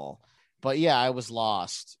beautiful. Right. But yeah, I was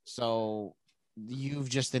lost. So you've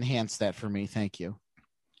just enhanced that for me. Thank you.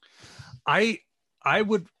 I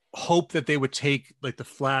would hope that they would take like the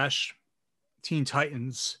Flash, Teen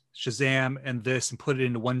Titans, Shazam, and this and put it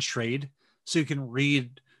into one trade so you can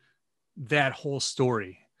read that whole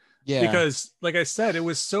story. Yeah. Because like I said, it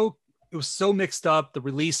was so mixed up, the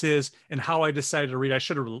releases and how I decided to read. I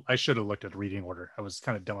should have looked at the reading order. I was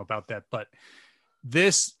kind of dumb about that. But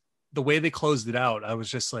the way they closed it out, I was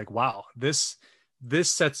just like, wow, this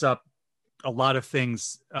sets up a lot of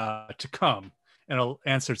things to come. And it'll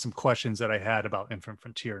answer some questions that I had about Infinite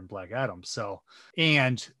Frontier and Black Adam. So,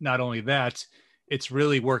 and not only that, it's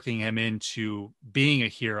really working him into being a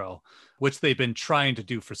hero, which they've been trying to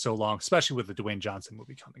do for so long, especially with the Dwayne Johnson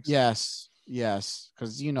movie coming. Yes.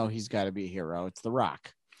 Because he's got to be a hero. It's The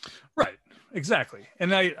Rock. Right. Exactly.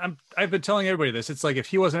 And I've been telling everybody this. It's like if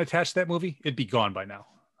he wasn't attached to that movie, it'd be gone by now.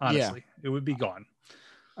 Honestly, It would be gone.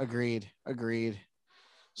 Agreed.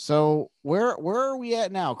 So where are we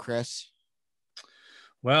at now, Chris?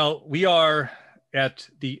 Well, we are at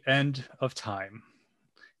the end of time,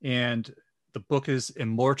 and the book is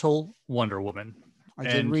Immortal Wonder Woman. I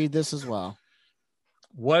did read this as well.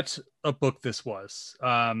 What a book this was.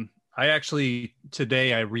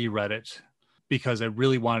 Today I reread it because I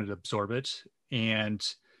really wanted to absorb it. And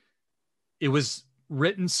it was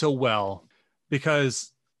written so well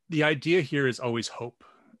because the idea here is always hope.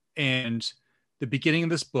 And the beginning of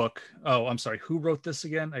this book, I'm sorry, who wrote this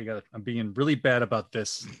again? I'm being really bad about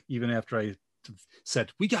this, even after I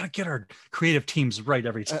said, we got to get our creative teams right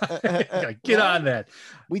every time. Get on that.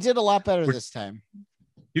 We did a lot better this time.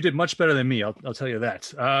 You did much better than me. I'll tell you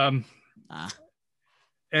that.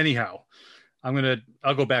 Anyhow,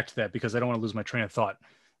 I'll go back to that because I don't want to lose my train of thought.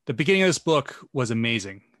 The beginning of this book was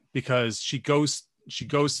amazing because she's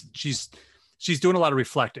doing a lot of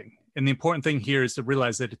reflecting. And the important thing here is to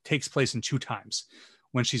realize that it takes place in two times,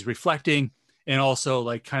 when she's reflecting and also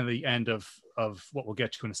like kind of the end of what we'll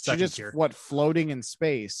get to in a second here. Floating in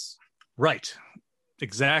space. Right.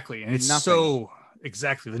 Exactly. And it's nothing. So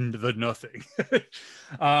exactly the nothing.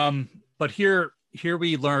 But here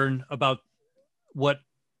we learn about what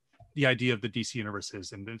the idea of the DC universe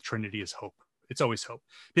is, and the Trinity is hope. It's always hope.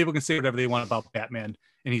 People can say whatever they want about Batman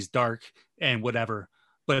and he's dark and whatever,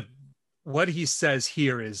 but what he says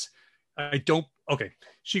here is,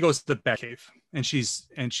 she goes to the Batcave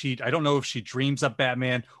and I don't know if she dreams of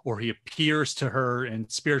Batman or he appears to her in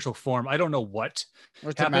spiritual form. I don't know what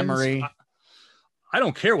happens. Memory. I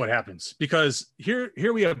don't care what happens, because here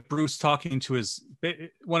we have Bruce talking to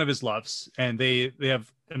one of his loves, and they have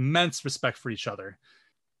immense respect for each other.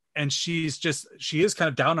 And she is kind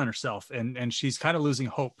of down on herself, and she's kind of losing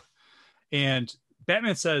hope. And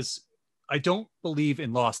Batman says, I don't believe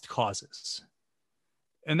in lost causes.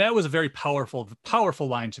 And that was a very powerful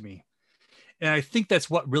line to me. And I think that's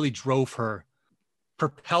what really drove her,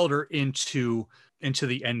 propelled her into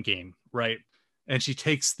the end game, right? And she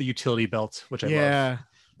takes the utility belt, which I love. Yeah,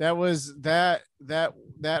 that was that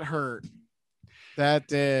hurt. That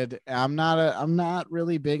did. I'm not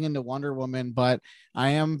really big into Wonder Woman, but I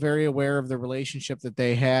am very aware of the relationship that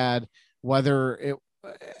they had, whether it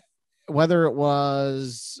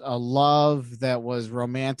was a love that was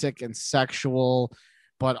romantic and sexual,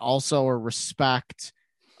 but also a respect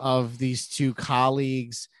of these two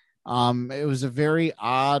colleagues. It was a very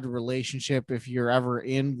odd relationship. If you're ever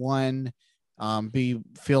in one,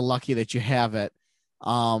 feel lucky that you have it.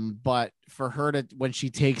 But for her to, when she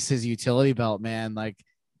takes his utility belt, man, like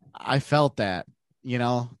I felt that,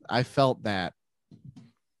 I felt that.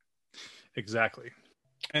 Exactly.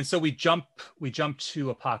 And so we jump to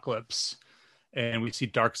Apocalypse, and we see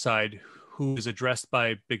Darkseid, who is addressed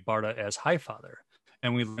by Big Barda as Highfather.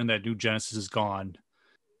 And we learn that New Genesis is gone.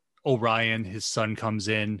 Orion, his son, comes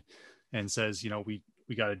in and says, we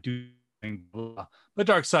got to do something. But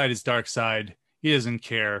Darkseid is Darkseid. He doesn't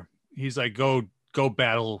care. He's like, go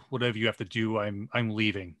battle, whatever you have to do. I'm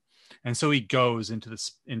leaving. And so he goes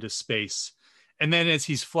into space. And then as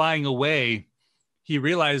he's flying away, he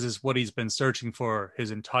realizes what he's been searching for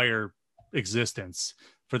his entire existence,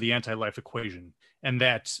 for the anti-life equation, and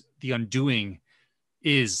that the undoing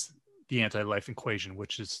is the anti-life equation,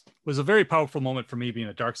 which was a very powerful moment for me, being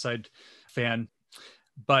a Darkseid fan,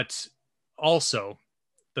 but also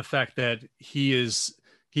the fact that he's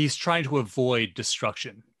trying to avoid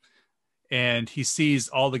destruction, and he sees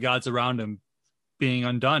all the gods around him being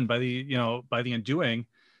undone by the undoing,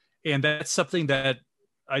 and that's something that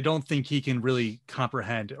I don't think he can really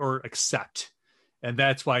comprehend or accept, and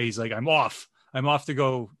that's why he's like, I'm off to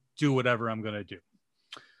go do whatever I'm going to do.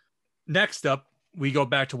 Next up, we go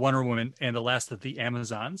back to Wonder Woman and the last of the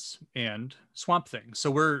Amazons and Swamp Thing.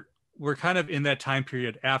 So we're kind of in that time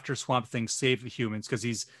period after Swamp Thing saved the humans, because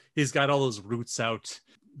he's got all those roots out.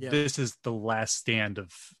 Yeah. This is the last stand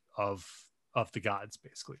of the gods,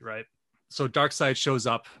 basically, right? So Darkseid shows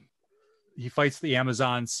up. He fights the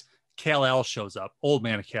Amazons. Kal-El shows up, old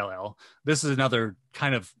man of Kal-El. This is another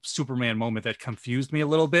kind of Superman moment that confused me a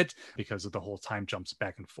little bit because of the whole time jumps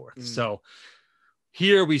back and forth. So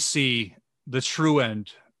here we see the true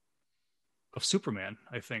end of Superman,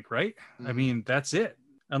 I think, right? I mean, that's it.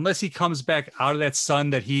 Unless he comes back out of that sun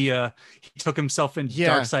that he took himself and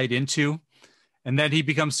Darkseid into, and then he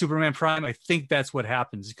becomes Superman Prime. I think that's what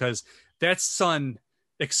happens, because that sun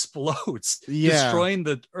explodes, destroying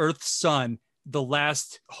the Earth's sun, the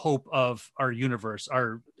last hope of our universe,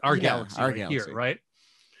 our galaxy, here, right?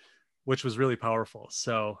 Which was really powerful.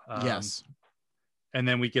 So yes. And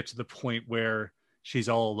then we get to the point where she's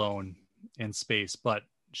all alone in space, but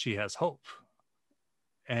she has hope.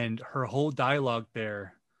 And her whole dialogue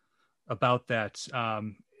there about that,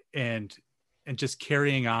 and just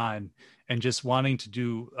carrying on and just wanting to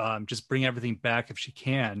do, just bring everything back if she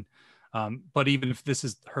can. But even if this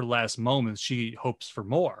is her last moments, she hopes for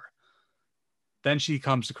more. Then she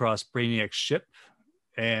comes across Brainiac's ship,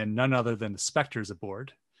 and none other than the Spectres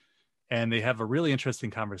aboard. And they have a really interesting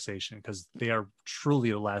conversation, because they are truly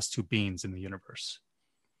the last two beings in the universe.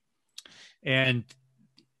 And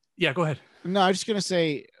yeah, go ahead. No, I'm just going to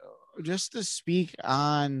say, just to speak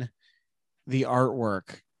on the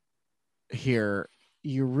artwork here,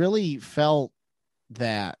 you really felt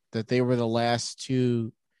that they were the last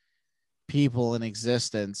two people in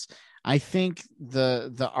existence. I think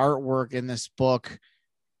the artwork in this book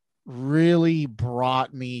really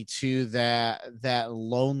brought me to that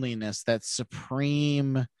loneliness, that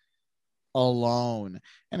supreme alone.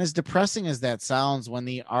 And as depressing as that sounds, when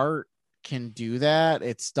the art can do that,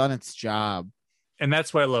 it's done its job. And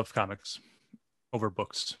that's why I love comics over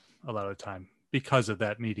books a lot of the time, because of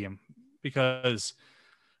that medium, because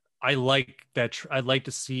I like that. I'd like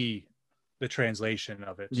to see the translation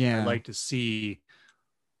of it. I like to see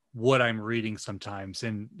what I'm reading sometimes,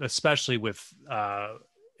 and especially with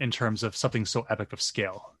in terms of something so epic of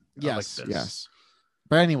scale. Yes, like this. Yes.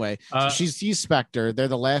 But anyway, so she's Spectre. They're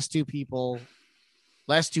the last two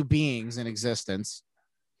beings in existence.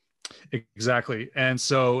 Exactly. And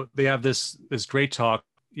so they have this great talk.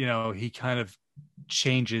 He kind of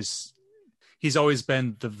changes. He's always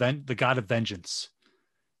been the god of vengeance,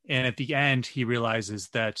 and at the end he realizes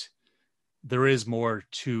that there is more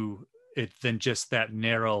to it than just that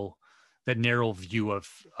narrow view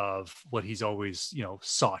of what he's always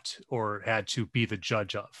sought or had to be the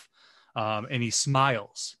judge of. And he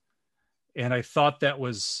smiles, and I thought that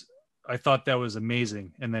was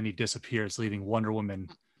amazing. And then he disappears, leaving Wonder Woman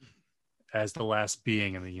as the last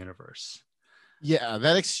being in the universe. Yeah,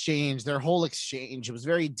 that exchange, their whole exchange, it was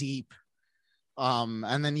very deep.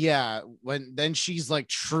 And then she's like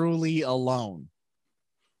truly alone.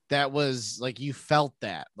 That was like, you felt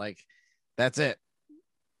that, like, that's it.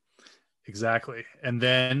 Exactly. And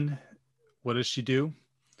then what does she do?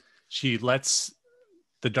 She lets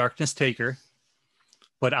the darkness take her,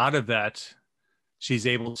 but out of that, she's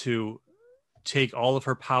able to take all of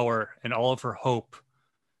her power and all of her hope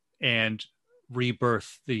and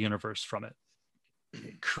rebirth the universe from it,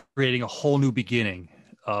 creating a whole new beginning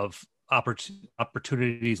of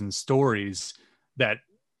opportunities and stories that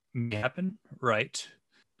may happen, right?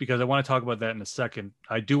 Because I want to talk about that in a second.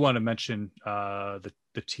 I do want to mention the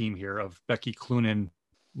team here of Becky Cloonan,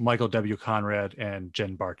 Michael W. Conrad, and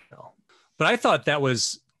Jen Bartel. But I thought that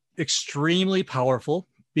was extremely powerful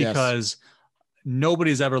because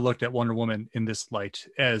nobody's ever looked at Wonder Woman in this light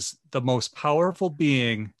as the most powerful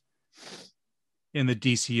being in the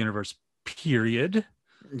DC universe, period.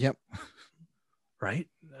 Yep. Right?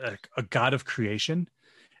 A god of creation.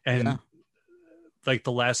 And like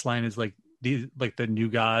the last line is like the new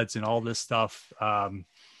gods and all this stuff. And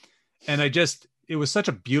it was such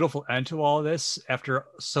a beautiful end to all of this after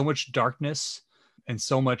so much darkness and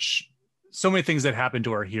so many things that happened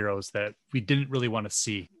to our heroes that we didn't really want to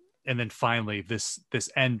see. And then finally this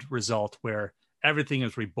end result where everything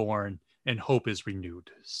is reborn and hope is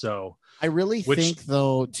renewed. So I really think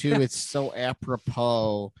though too, it's so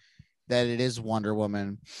apropos that it is Wonder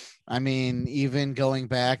Woman. I mean, even going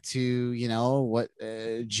back to, what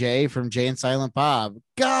Jay from Jay and Silent Bob,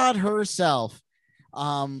 God herself.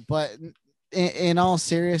 But in all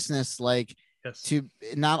seriousness, like to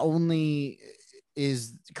not only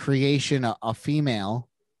is creation a female,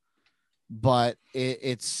 but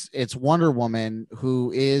it's Wonder Woman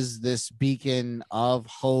who is this beacon of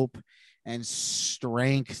hope and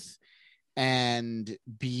strength and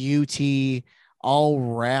beauty, all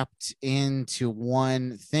wrapped into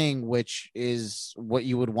one thing, which is what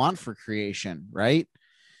you would want for creation, right?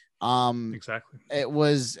 Exactly. I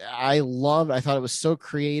thought it was so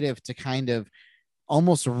creative to kind of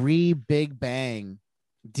almost Big Bang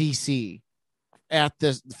DC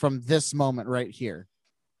from this moment right here.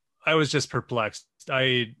 I was just perplexed.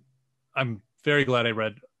 I'm very glad I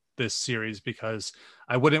read this series because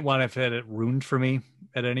I wouldn't want to have had it ruined for me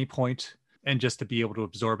at any point, and just to be able to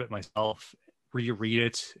absorb it myself, reread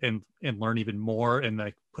it and learn even more and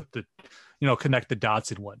like connect the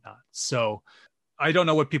dots and whatnot. So I don't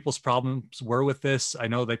know what people's problems were with this. I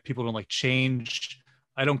know that people don't like change.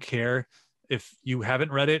 I don't care. If you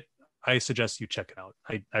haven't read it, I suggest you check it out.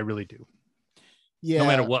 I really do. Yeah. No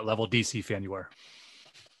matter what level DC fan you are.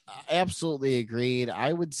 Absolutely agreed.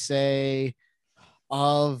 I would say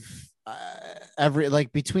of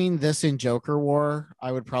between this and Joker War,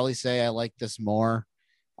 I would probably say I like this more.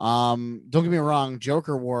 Don't get me wrong,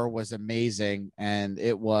 Joker War was amazing and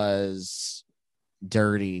it was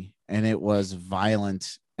dirty and it was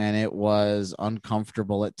violent and it was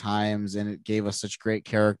uncomfortable at times and it gave us such great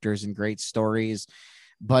characters and great stories,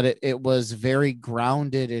 but it was very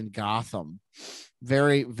grounded in Gotham,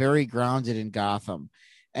 very, very grounded in Gotham.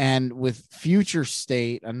 And with Future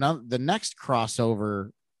State, the next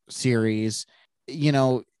crossover series,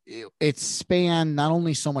 it spanned not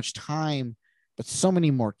only so much time, but so many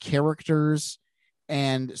more characters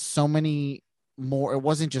and so many more. It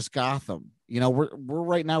wasn't just Gotham. We're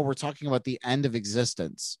right now, we're talking about the end of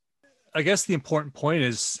existence. I guess the important point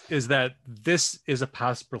is that this is a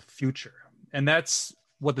possible future. And that's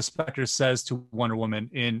what the Spectre says to Wonder Woman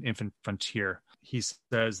in Infinite Frontier. He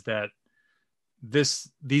says that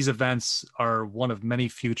these events are one of many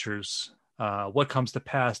futures. What comes to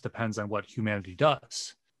pass depends on what humanity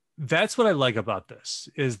does. That's what I like about this,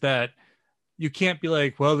 is that you can't be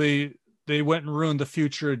like, well, they went and ruined the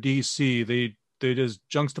future of DC. They just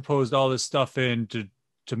juxtaposed all this stuff in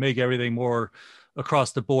to make everything more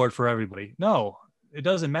across the board for everybody. No, it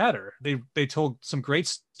doesn't matter. They told some great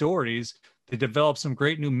stories. They developed some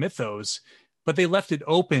great new mythos, but they left it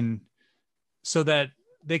open so that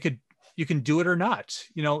you can do it or not.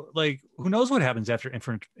 Like, who knows what happens after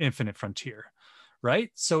Infinite Frontier,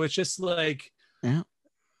 right? So it's just like,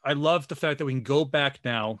 I love the fact that we can go back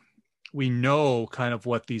now. We know kind of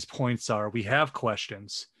what these points are. We have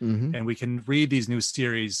questions, and we can read these new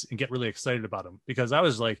series and get really excited about them. Because I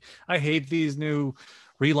was like, I hate these new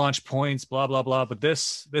relaunch points, blah blah blah. But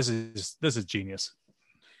this is genius.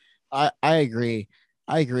 I agree.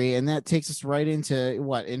 And that takes us right into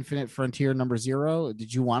what, Infinite Frontier number 0.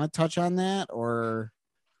 Did you want to touch on that, or?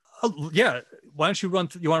 Oh, yeah. Why don't you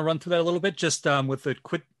want to run through that a little bit? Just with the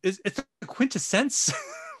it's the quintessence.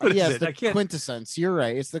 It's the quintessence. You're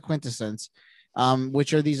right. It's the quintessence.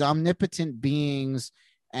 which are these omnipotent beings.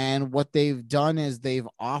 And what they've done is they've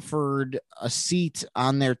offered a seat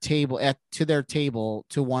on their table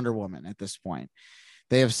to Wonder Woman at this point.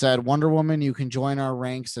 They have said, Wonder Woman, you can join our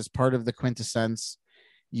ranks as part of the Quintessence.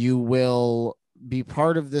 You will be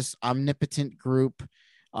part of this omnipotent group,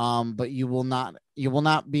 but you won't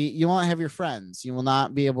have your friends. You will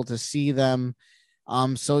not be able to see them.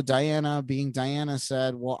 So Diana, being Diana,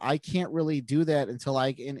 said, well, I can't really do that until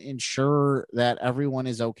I can ensure that everyone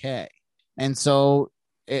is okay. And so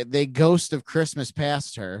they ghost of Christmas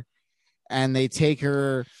past her, and they take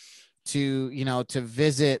her to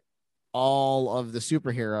visit all of the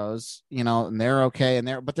superheroes, and they're okay.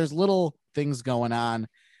 But there's little things going on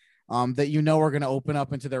that are going to open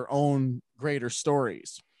up into their own greater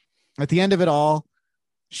stories. At the end of it all,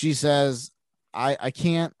 she says, I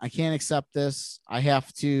can't accept this. I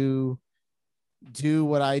have to do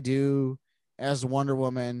what I do as Wonder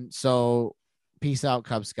Woman. So peace out,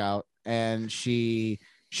 Cub Scout. And she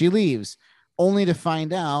leaves, only to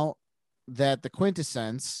find out that the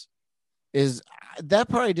Quintessence is that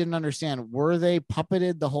part I didn't understand. Were they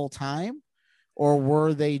puppeted the whole time, or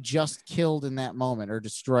were they just killed in that moment or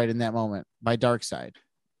destroyed in that moment by Darkseid?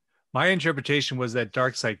 My interpretation was that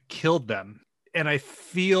Darkseid killed them. And I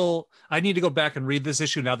feel I need to go back and read this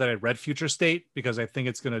issue now that I read Future State, because I think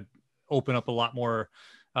it's going to open up a lot more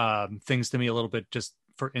things to me a little bit just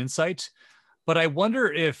for insight. But I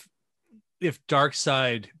wonder if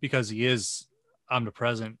Darkseid, because he is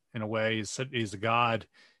omnipresent in a way, he's a god,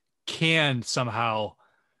 can somehow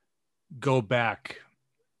go back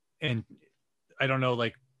and, I don't know,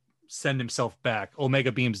 like send himself back.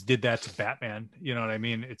 Omega Beams did that to Batman. You know what I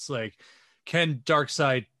mean? It's like, can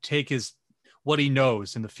Darkseid take what he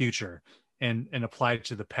knows in the future and apply it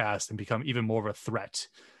to the past and become even more of a threat?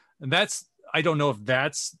 And I don't know if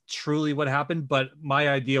that's truly what happened, but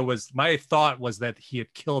my thought was that he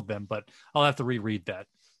had killed them, but I'll have to reread that.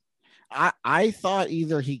 I thought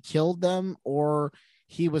either he killed them or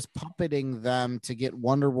he was puppeting them to get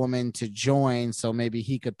Wonder Woman to join, so maybe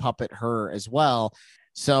he could puppet her as well.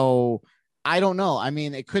 So I don't know. I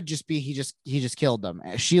mean, it could just be he just killed them.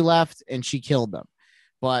 She left and she killed them.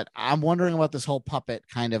 But I'm wondering about this whole puppet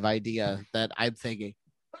kind of idea that I'm thinking.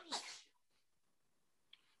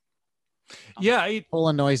 Yeah, full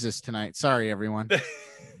of noises tonight. Sorry, everyone. Thought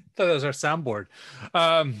that was our soundboard.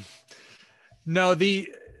 No,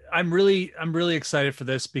 I'm really excited for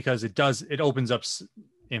this because it opens up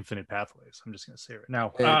infinite pathways. I'm just going to say it right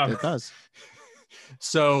now. It does.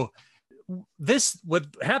 So what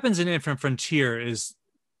happens in Infinite Frontier is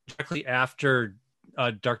directly after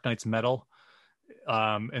Dark Knight's Metal,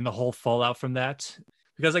 and the whole fallout from that.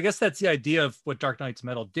 Because I guess that's the idea of what Dark Knight's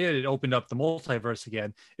Metal did. It opened up the multiverse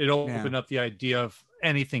again. It opened up the idea of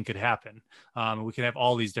anything could happen. We can have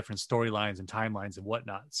all these different storylines and timelines and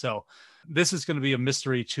whatnot. So this is going to be a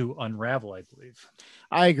mystery to unravel, I believe.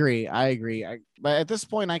 I agree. But at this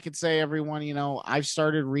point, I could say, everyone, I've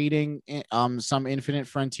started reading some Infinite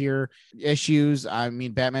Frontier issues. I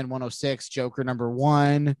mean, Batman 106, Joker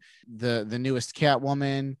 #1, the newest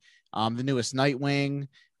Catwoman, the newest Nightwing.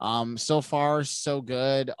 So far, so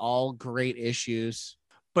good. All great issues.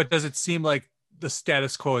 But does it seem like the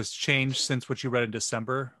status quo has changed since what you read in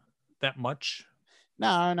December that much?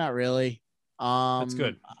 No, not really. That's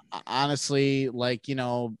good. Honestly,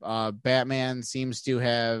 Batman seems to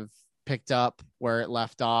have picked up where it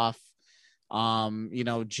left off.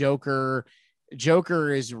 Joker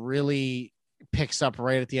is really picks up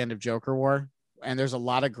right at the end of Joker War. And there's a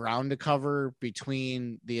lot of ground to cover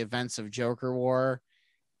between the events of Joker War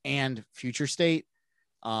and Future State.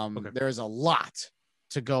 There's a lot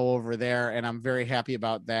to go over there, and I'm very happy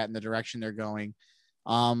about that and the direction they're going.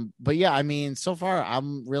 But yeah, I mean, so far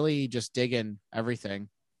I'm really just digging everything.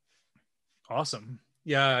 Awesome.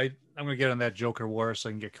 Yeah, I'm gonna get on that Joker War so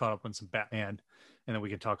I can get caught up on some Batman, and then we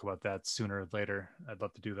can talk about that sooner or later. I'd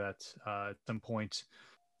love to do that at some point.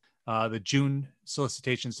 The June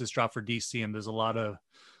solicitations just dropped for DC, and there's a lot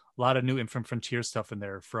of new Infinite Frontier stuff in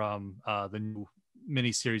there from the new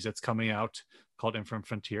miniseries that's coming out called Infinite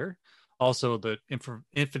Frontier. Also, the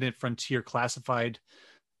Infinite Frontier Classified,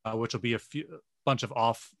 which will be a bunch of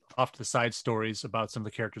off to the side stories about some of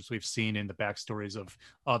the characters we've seen in the backstories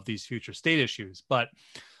of these Future State issues. But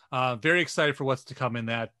very excited for what's to come in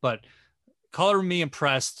that. But color me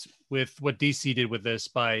impressed with what DC did with this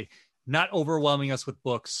by not overwhelming us with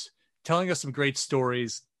books, telling us some great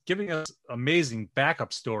stories, giving us amazing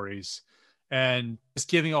backup stories, and just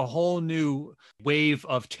giving a whole new wave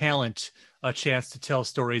of talent a chance to tell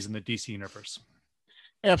stories in the DC universe.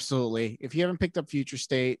 Absolutely. If you haven't picked up Future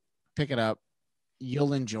State, pick it up.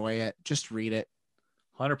 You'll enjoy it. Just read it.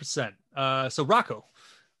 100%. So Rocco,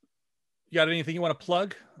 you got anything you want to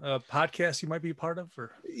plug? A podcast you might be a part of?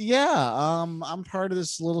 Or yeah, I'm part of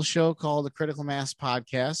this little show called the Critical Mass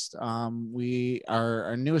Podcast.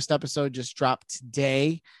 Our newest episode just dropped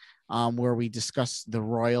today, where we discuss the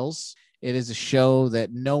Royals. It is a show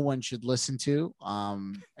that no one should listen to.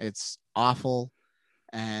 It's awful,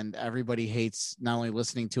 and everybody hates not only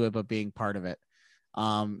listening to it but being part of it.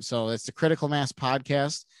 So it's the Critical Mass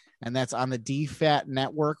Podcast. And that's on the DFAT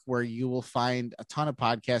network, where you will find a ton of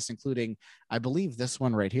podcasts, including, I believe, this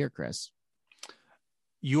one right here, Chris.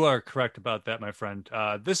 You are correct about that, my friend.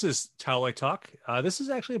 This is Towel Talk. This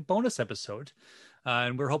is actually a bonus episode,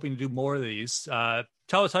 and we're hoping to do more of these.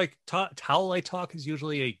 Towel Talk is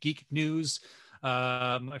usually a geek news.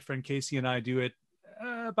 My friend Casey and I do it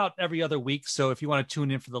about every other week. So if you want to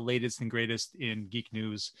tune in for the latest and greatest in geek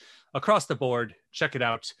news across the board, check it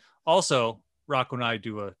out. Also, Rocco and I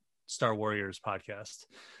do a Star Warriors podcast,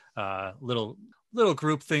 little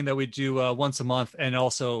group thing that we do once a month. And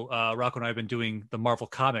also Rocco and I have been doing the Marvel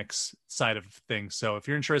Comics side of things. So if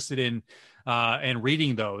you're interested in and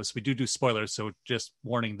reading those, we do spoilers. So just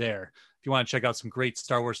warning there. If you want to check out some great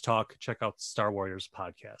Star Wars talk, check out Star Warriors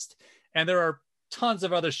podcast. And there are tons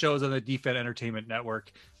of other shows on the DFAT Entertainment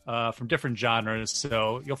Network from different genres.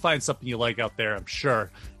 So you'll find something you like out there, I'm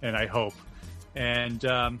sure, and I hope. And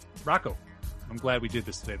Rocco, I'm glad we did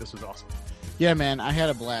this today. This was awesome. Yeah, man, I had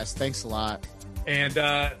a blast. Thanks a lot. And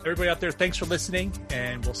everybody out there, thanks for listening,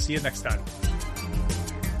 and we'll see you next time.